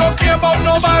 and we don't care about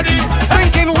nobody.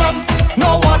 Drinking rum,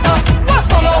 no water.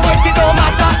 Don't know what it don't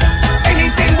matter.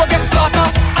 Anything will get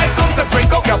slaughtered. I come to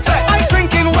drink out your flesh. I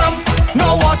drinking rum,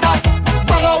 no water.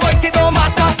 Don't know what it don't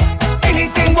matter.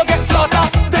 Anything will get slaughtered.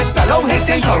 This fellow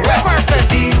hitting correct. Perfect.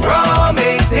 The rum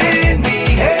ain't in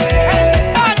me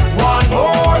head. One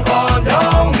more gone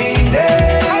down me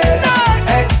neck.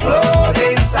 Explode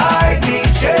inside me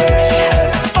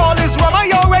chest. All this rum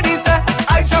I already said.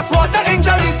 I just want to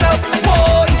enjoy myself.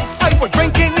 Boy, I was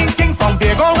drinking anything from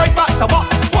there go right back to back.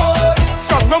 Boy,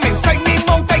 strong rum inside me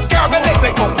mouth. I can't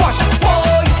like a wash.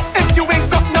 Boy, if you ain't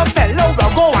got no bellow,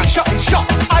 well go and shut the shop.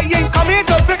 I ain't coming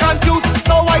to pick and choose,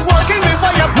 so I working with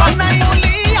my blood. And I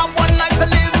only have one life to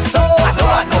live, so I don't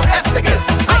want no F to give.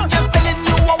 I'm just telling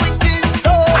you how it is,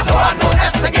 so I don't want no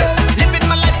F to give. Living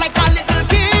my life like a little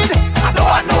kid, I don't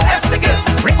want no F to give.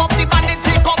 Rip up the band and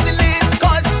take off the lid,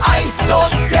 cause I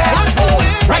don't get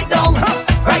right down,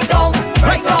 right down,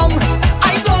 right down.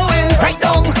 I going right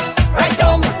down, right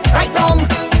down, right down.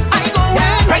 I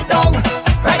going right down,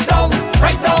 right down,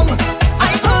 right down.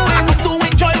 I going to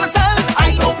enjoy myself.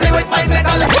 I don't play with my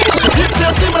metal. If you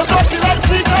see me dirty like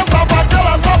sneakers, have a girl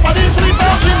on top of the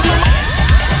tweeter in the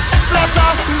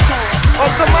letter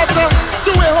of the matter.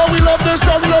 The way how we love this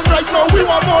champion right now, we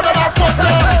want more than a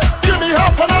quarter. Give me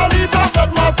half an hour liter,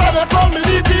 fed my son, they call me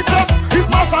the teacher. If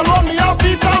my son run me a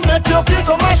feature, make your feet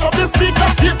to mash up the speaker.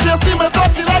 If you see me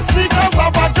dirty like sneakers,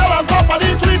 have a girl on top of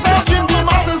the tweeter. In the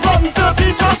masses, nothing to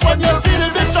teach us when you see the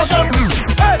picture them.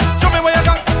 Hey, show me where you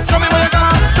got, show me where you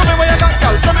got, show me where you got,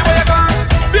 girl, show me where you got.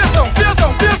 Face down, face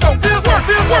down, face down, face work,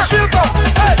 face work, face down.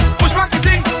 Hey, push back the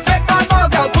thing, make man ball,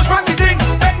 girl, push back the thing,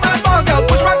 make man ball, girl,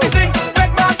 push back the thing,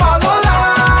 make man ball, hold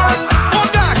on. Hold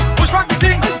back, push back the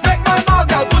thing, make man ball,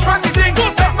 girl, push back the thing,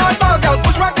 make man ball, girl,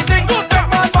 push back the thing, make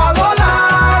man ball, hold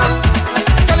on.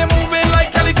 Girl, you moving like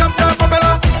helicopter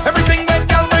propeller, everything wet,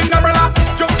 girl, bring umbrella.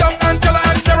 Jump down and tell her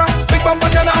and say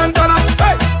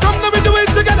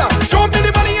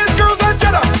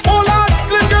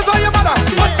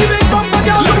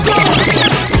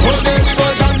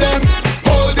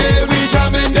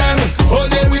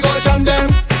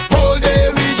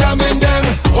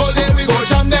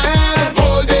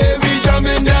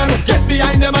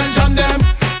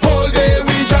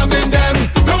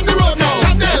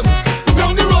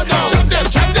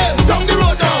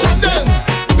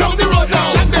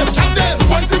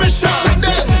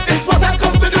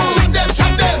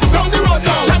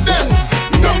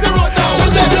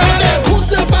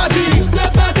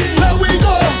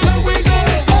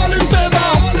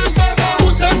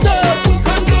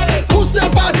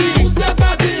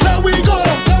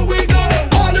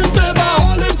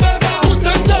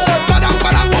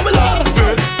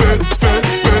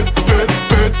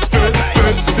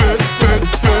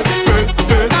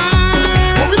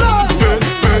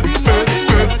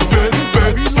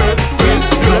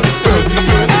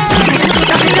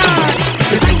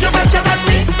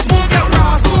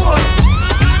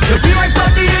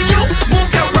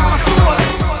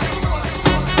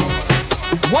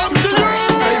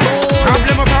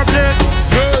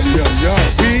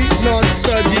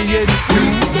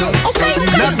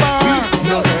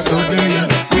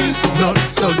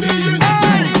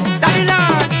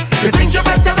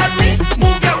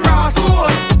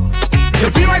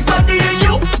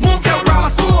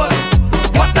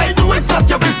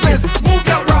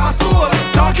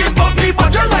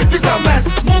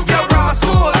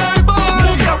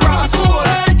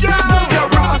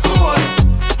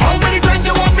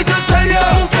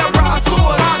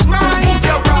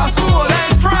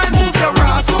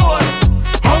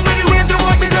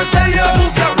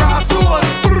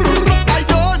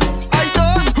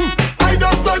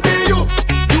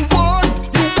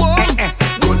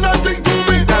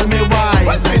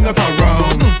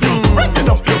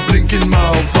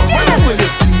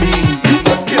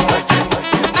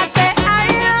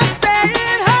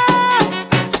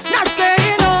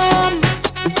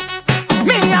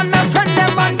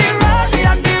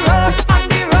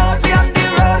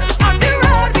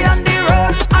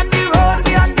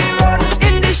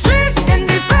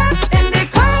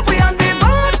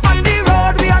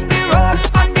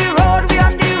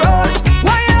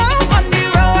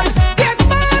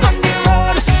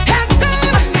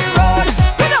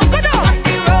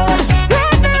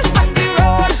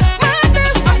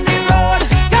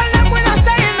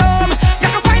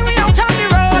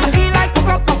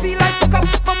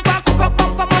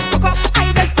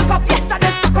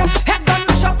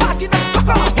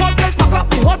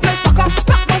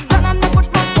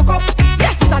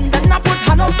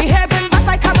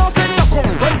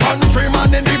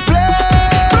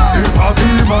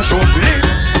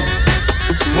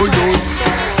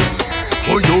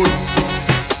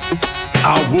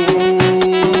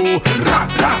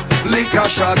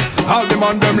shot. All them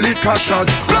on them liquor shot.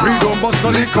 We don't bust no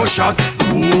liquor shot.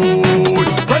 Ooh,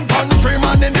 when country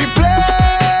man in the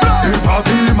place, the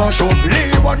party mash up.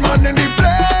 Leeward man in the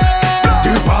place,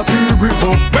 the party rip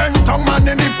up. When tongue man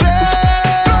in the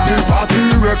place, the party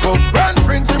wake up. When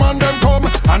Prince man them come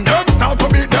and them start to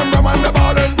beat them rum and the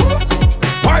ballin'.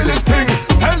 Wildest thing,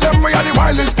 tell them we are the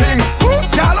wildest thing.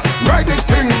 Y'all ride this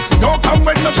thing, don't come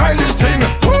with no childish thing.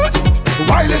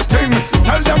 Wildest thing,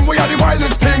 tell them we are the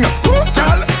wildest thing.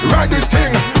 Y'all ride this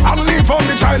thing and leave on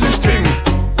the childish thing.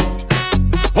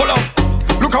 Hold up,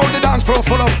 look how the dance floor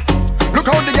full up. Look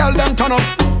how the girl them turn up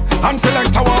and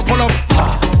select our pull up.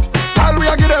 Style we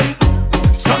are give them,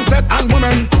 sunset and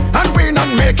women, and we not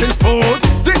making sport.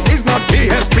 This is not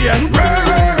ESPN.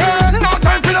 No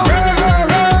time for no.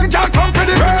 Y'all come for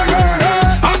the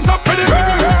hands up for the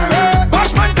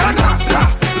bashment and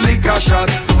liquor shot.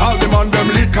 All them on them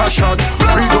liquor shot.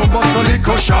 We don't bust no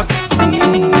liquor shot.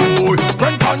 Ooh,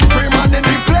 when country man in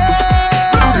the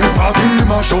place, the party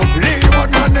mash up.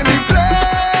 Leeward man in the place,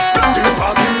 the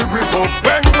party rip up.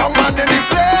 When tongue man in the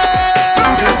place,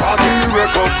 the party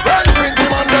rip up. When Prince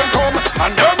man them come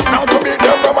and them start to beat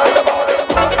them rum and the ball.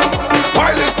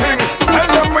 Wildest thing, tell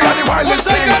them we are the wildest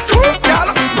thing.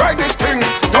 Y'all ride this thing,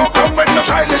 don't come with no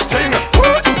childish thing.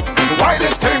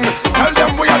 Wildest thing, tell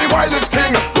them we are the wildest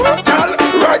thing. Y'all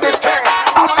ride this thing,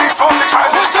 I'll leave from the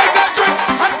childish thing. Take a drink,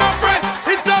 and my friend,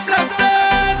 it's a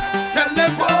blessing. Tell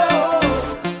them whoa,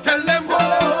 tell them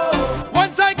whoa.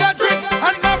 Once I got drinks,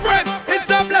 and my friend, it's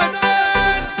a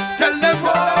blessing. Tell them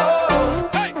whoa.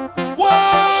 Hey,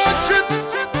 watch it.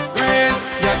 Raise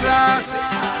your glass.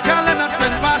 Can't let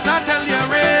nothing pass. I tell you,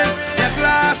 raise your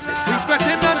glass. We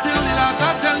fetting until the last.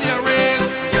 I tell you, raise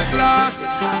your glass.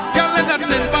 Can't let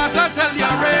nothing pass. I tell you,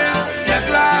 raise your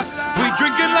glass. We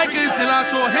drinking like it's the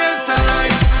last. So here's the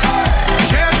life.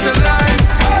 Cheers to life.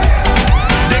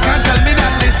 They can't tell me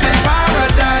that this is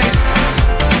paradise.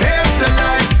 Here's the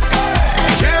life.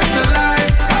 Cheers to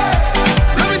life.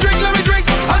 Let me drink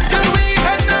until we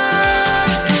head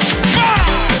nuts.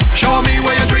 Show me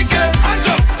where you're drinking. Hands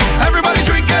up. Everybody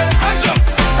drinking. Hands up.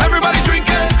 Everybody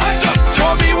drinking. Hands up.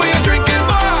 Show me where you're drinking.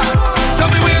 Tell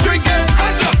me where you're drinking.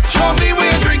 Hands up. Show me where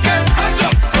you're drinking. Hands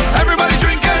up. Everybody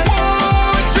drinking.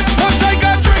 Once I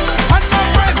got drinks and my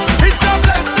friends, it's a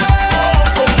blessing.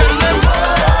 Tell them,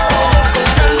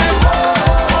 tell them.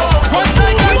 Once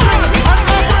I got drinks and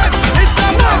my friends, it's a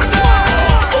blessing.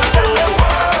 Tell them,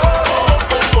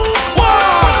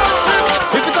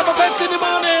 if it have effect in the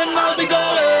morning, I'll be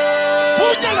going.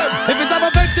 Tell them, if it have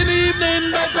effect in the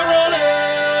evening, beds are rolling.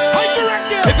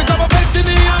 If it have effect in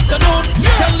the afternoon,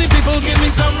 tell the people give me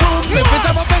some room. If it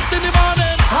have effect in the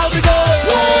morning, I'll be going.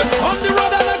 On the road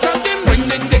and I'm chanting, ring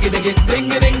ding diggy diggy,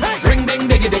 dingy ding, ring ding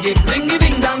diggy diggy, dingy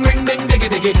ding dong, ring ding diggy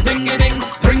diggy, dingy ding,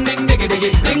 ring ding diggy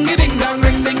diggy, dingy ding dong,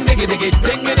 ring ding diggy diggy,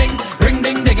 dingy ding, ring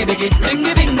ding diggy diggy,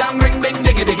 dingy ding dong, ring ding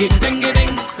diggy diggy, dingy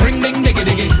ding, ring ding diggy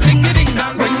diggy, dingy ding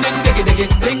dong, ring ding diggy diggy,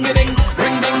 dingy ding,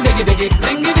 ring ding diggy diggy,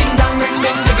 dingy ding dong, ring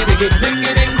ding diggy diggy,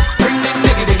 dingy ding, ring ding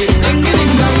diggy diggy, dingy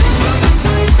ding dong.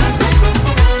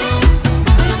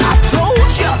 I told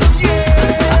ya, yeah.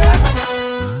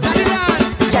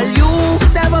 Girl, you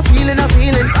never feeling a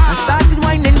feeling. I started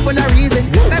whining for no reason.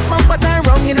 Left my button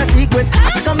wrong in a sequence.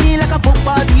 I took a me like a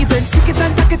football defense. Stick it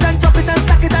and tuck it and drop it and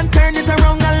stack it and turn it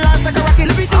around and launch like a rocket.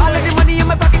 All of the money in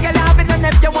my pocket, girl, I have it. And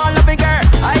if you want love me, girl,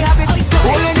 I have it.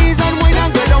 Hold your knees and wine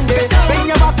and go down there. Bend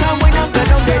your back and wine and go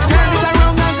down there. Turn it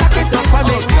around and tuck it up for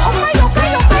me. Oh my God,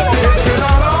 oh my God. It's been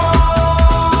a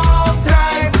long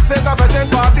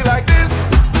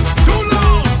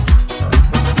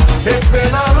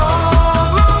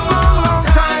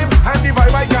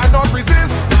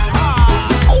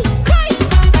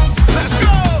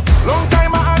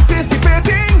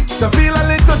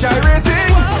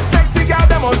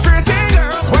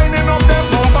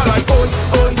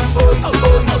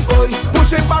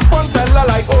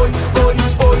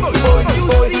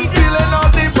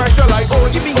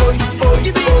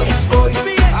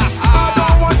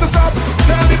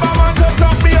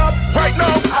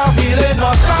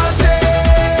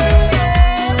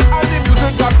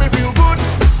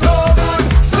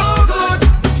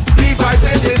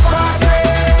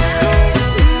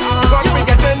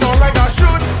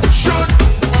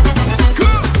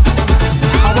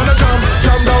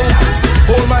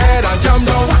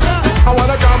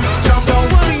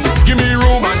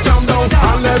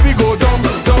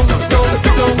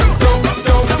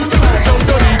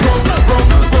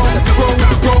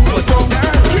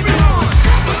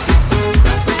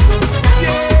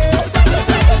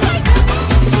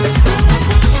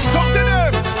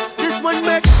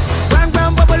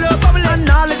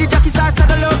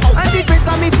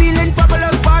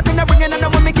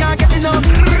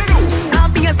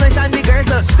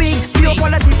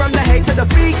to the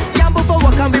freak. Gamble for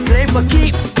what can we play for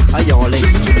keeps? Are y'all in?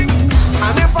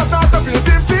 And if I start to feel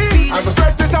tipsy, I go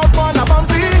sweat it out on a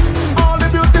bumsy. All the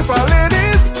beautiful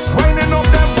ladies winding up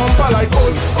them bumper like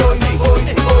oi, oi, oi,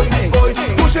 oi, oi.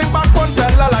 Pushing back one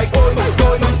fella like oi,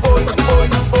 oi, oi, oi,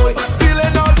 oi.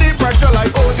 Feeling all the pressure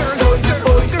like oi, oi,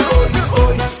 oi, oi,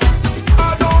 oi.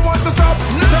 I don't want to stop.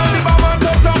 Tell the barman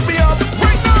to top me up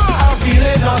right now. I'm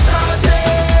feeling nostalgic,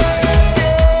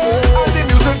 and the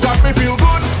music got me feel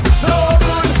good, so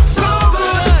good, so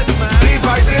good. The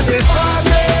vibes in this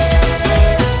party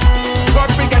got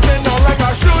me getting on like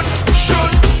I should.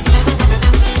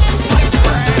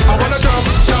 I wanna jump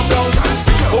down,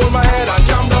 hold my head and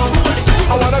jump down.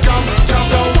 I wanna jump down,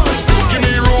 give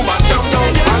me room and jump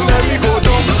down, and let me go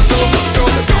down to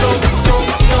the ground.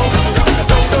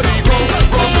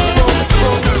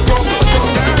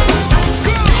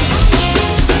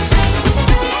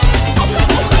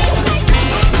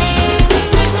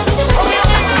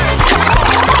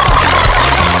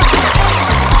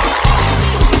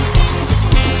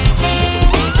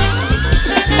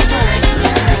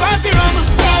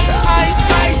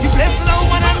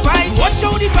 Watch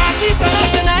how the party turn up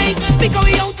tonight. Because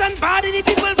we out and bad and the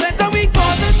people better we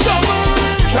causing trouble.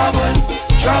 Trouble.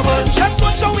 Just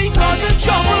watch how we causing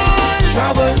trouble.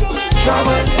 Trouble.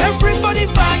 Everybody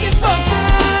bagging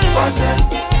buttons.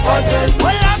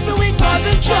 Well, after we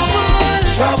causing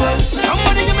trouble.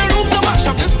 Somebody give me room to mash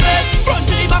up this place. Front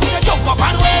to the back, to jump up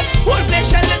and way. Whole place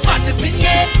shell is madness in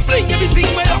here. Fling everything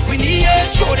way up in the air.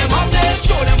 Show them up there.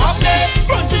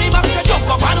 Front to the back, to jump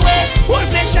up and way. Whole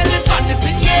place shell is madness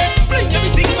in here. Fling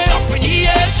everything way up in the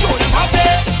air. Show them up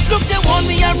there. Look, they want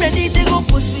me already. They gon'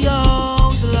 push me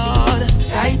out, Lord.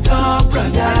 Tight up,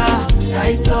 brother.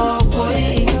 Tight up,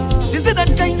 boy. This is the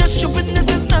kind of stupidness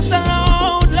is not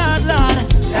allowed, Lord.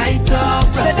 Tight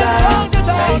up, brother.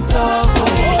 Tight up,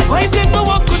 boy. Why they know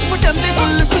what good for them? They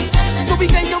will listen to we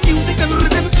kind of music and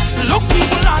rhythm. Look,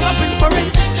 people all up in for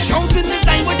it. Shouting this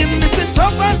time with them. This is so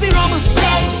fancy rum.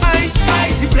 Ice.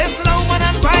 The place is now one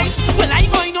and right. Well, I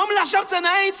going home lash out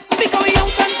tonight. Because we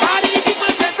out and party. The people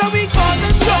better we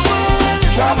causing trouble.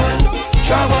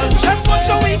 Just watch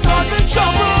how we causing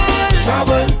trouble.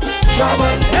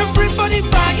 Everybody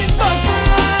bagging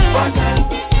buttons.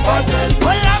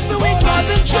 Well, after we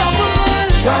causing trouble.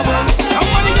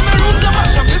 Somebody give me room to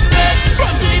mash up this place.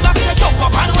 Front to the back, to jump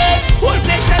up and way. Whole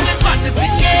place shell is madness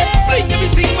in here. Fling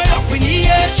everything way up in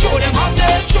the air. Show them up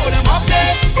there.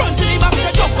 Front to the back,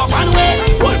 to jump up and way.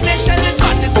 Whole place shell is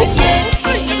madness in here.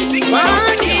 Fling everything way up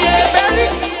in the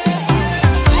air.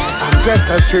 I'm just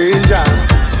a stranger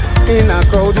in a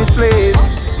crowded place.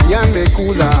 Young the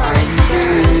cooler and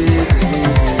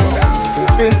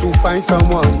hoping to find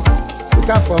someone with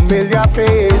a familiar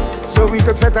face, so we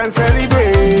could fit and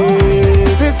celebrate.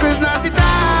 This is not the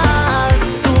time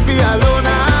to be alone.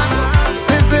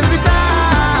 This is the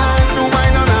time to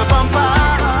wine on a bumper.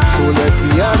 So let's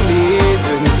be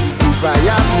amazing, if I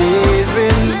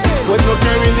amazing. But no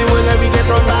caring the way that we get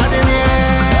on bad in here.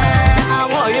 I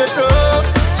want you to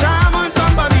charm on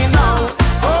somebody now,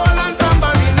 hold on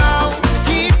somebody now,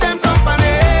 keep them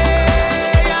company.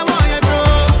 I want you to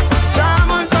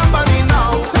charm on somebody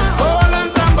now, hold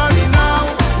on somebody now,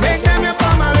 make them your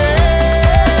family.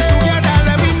 Together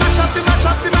let me mash up the bass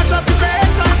and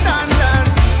dan.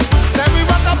 Let me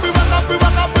rock up the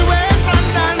waist and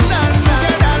dan.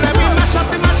 Together let me mash up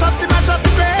the bass and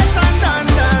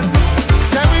dan.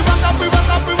 Let me rock up the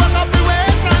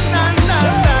waist and dan.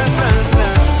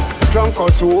 Drunk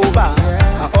or sober,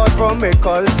 I out from a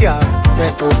culture,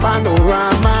 set to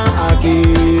panorama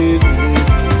again.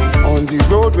 On the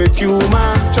road with you,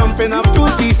 man, jumping up to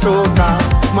the soca.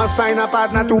 Must find a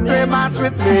partner to play mass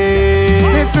with me.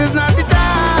 This is not the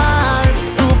time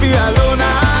to be alone.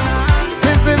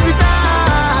 This is the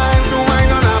time to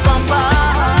wine on a bumper.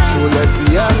 So let's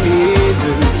be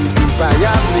amazing, if I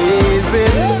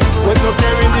amazing. With no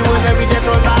caring the way that we get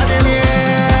on bad in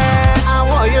here. I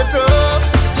want you to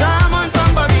charm on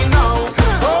somebody now,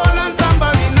 hold on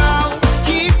somebody now,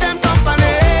 keep them company.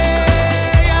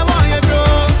 I want you to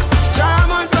charm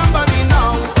on somebody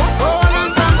now, hold on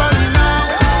somebody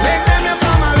now, make them your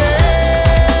family.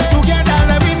 Together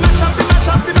let me mash up the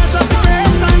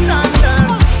waist and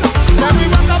dan. Let me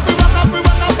rock up the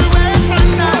waist and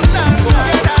dan.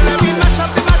 Together let me mash up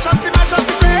the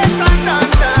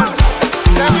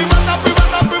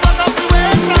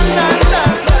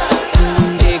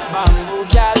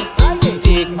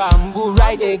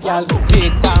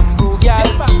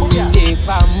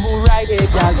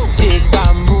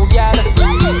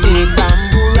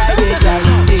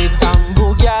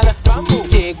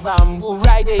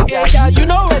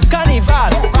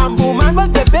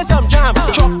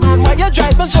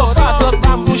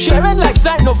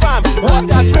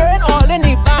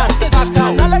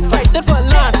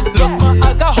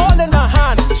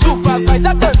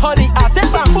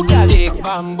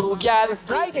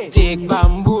gal. Take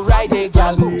bamboo, ride it,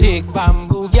 gal. Take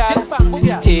bamboo, gal.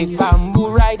 Take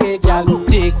bamboo, ride it, gal.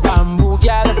 Take bamboo,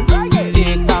 gal.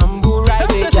 Take bamboo,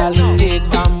 ride it, gal. Take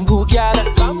bamboo, gal.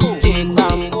 Take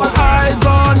bamboo. My eyes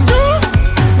on you.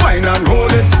 Wine and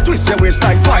hold it. Twist your waist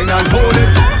like wine and hold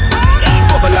it.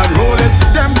 Bubble and roll it.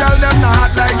 Them gal, them not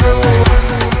hot like you.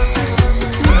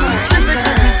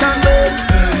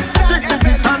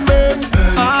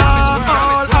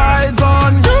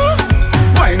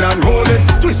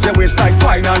 Twist your waist like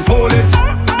twine and fold it.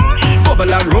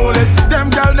 Bubble and roll it. Them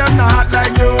girl, them not hot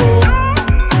like you.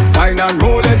 Wine and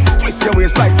roll it. Twist your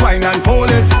waist like twine and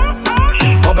fold it.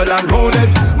 Bubble and roll it.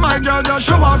 My girl, just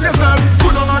show off yourself.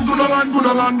 Good on and good on and good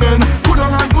on and bend. Good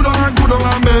on and good on and good on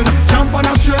and bend. Jump on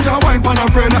a stranger, wine on a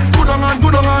friend. Good on and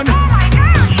good on and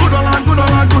good on and good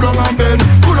on and good on and bend.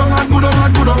 Good on and good on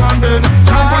and good on and bend.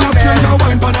 Jump on a stranger,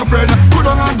 wine on a friend. Good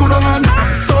on and good on and.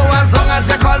 So as long as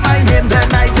you call my name,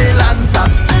 then I will answer.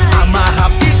 I'm a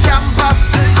happy camper,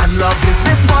 and love is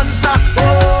the sponsor.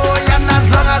 Oh, and as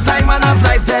long as I'm man of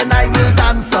life, then I will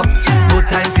dance up. No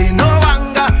time for no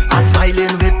anger, I'm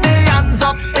smiling with me hands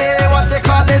up. Hey, what they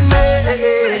calling me?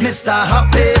 Mr.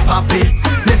 Happy Papi,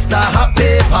 Mr.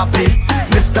 Happy Papi,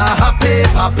 Mr. Happy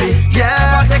Papi.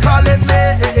 Yeah, what they calling me?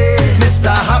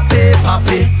 Mr. Happy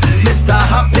Papi, Mr.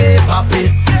 Happy Papi.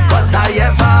 'Cause I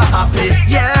ever happy,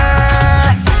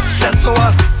 yeah. Stress for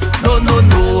her, no, no,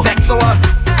 no. Vex for her,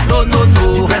 no, no,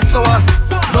 no. Depress for her,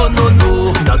 no, no,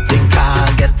 no. Nothing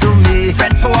can get to me.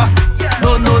 Fret for her,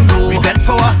 no, no, no. Regret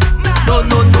for her, no,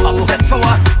 no, no. Upset for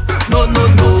her, no, no,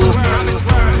 no.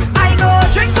 I go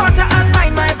drink water and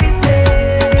mind my business.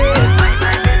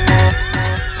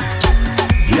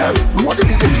 Yeah, what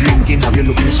it is a drinking? Have you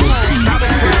looking so sweet?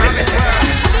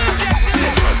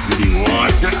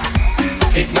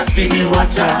 It must be the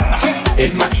water.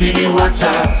 It must be the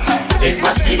water. It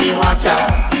must be the water.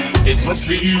 It must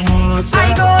be the water.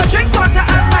 I go drink water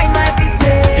and mind my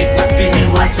business. It must be the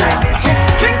water.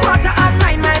 Drink water and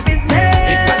mind my business.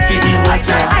 It must be the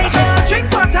water. I go drink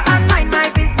water and mind my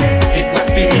business. It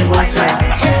must be the water.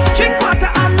 Drink water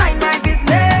and mind my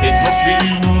business. It must be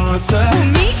the water. Who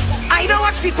me? I don't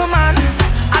watch people, man.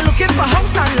 I'm looking for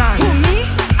house and land. Who me?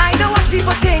 I don't watch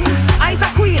people things. I's a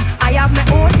queen. I have my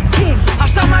own king. Or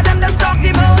some of them that stalk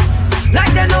the most,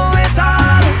 like they know it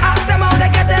all. Ask them how they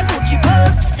get their Gucci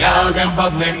purse. Y'all them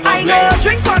bubbling, I go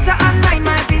drink water and mind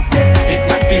my business. It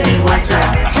must be the water.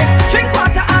 Drink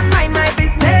water and mind my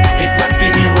business. It must be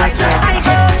the water. I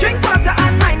go drink water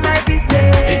and mind my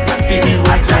business. It must be the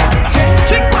water.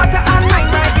 Drink water and mind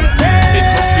my business. It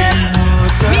must be the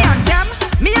water.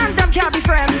 Me and them can't be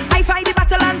friends. I fight the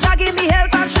battle and Jah give me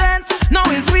health and strength. Now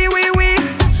it's we.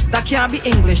 That can't be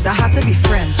English, that had to be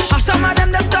French. Or some of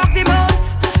them that stalk the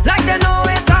most, like they know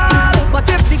it all. But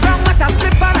if the ground wet I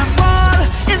slip and I fall,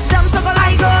 it's them so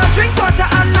I go drink water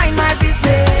and mind my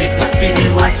business. It must be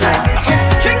the water.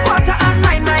 Drink water and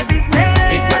mind my business.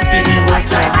 It must be the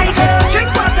water. I go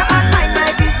drink water and mind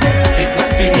my business. It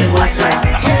must be the water.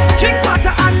 Drink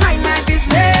water and mind my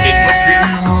business. It must be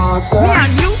the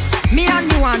water. Me and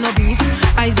you are no beef.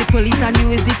 I's the police and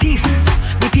you is the thief.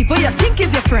 The people you think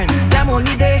is your friend, them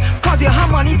only there cause you have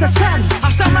money to spend.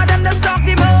 Or some of them that stalk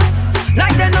the most,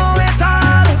 like they know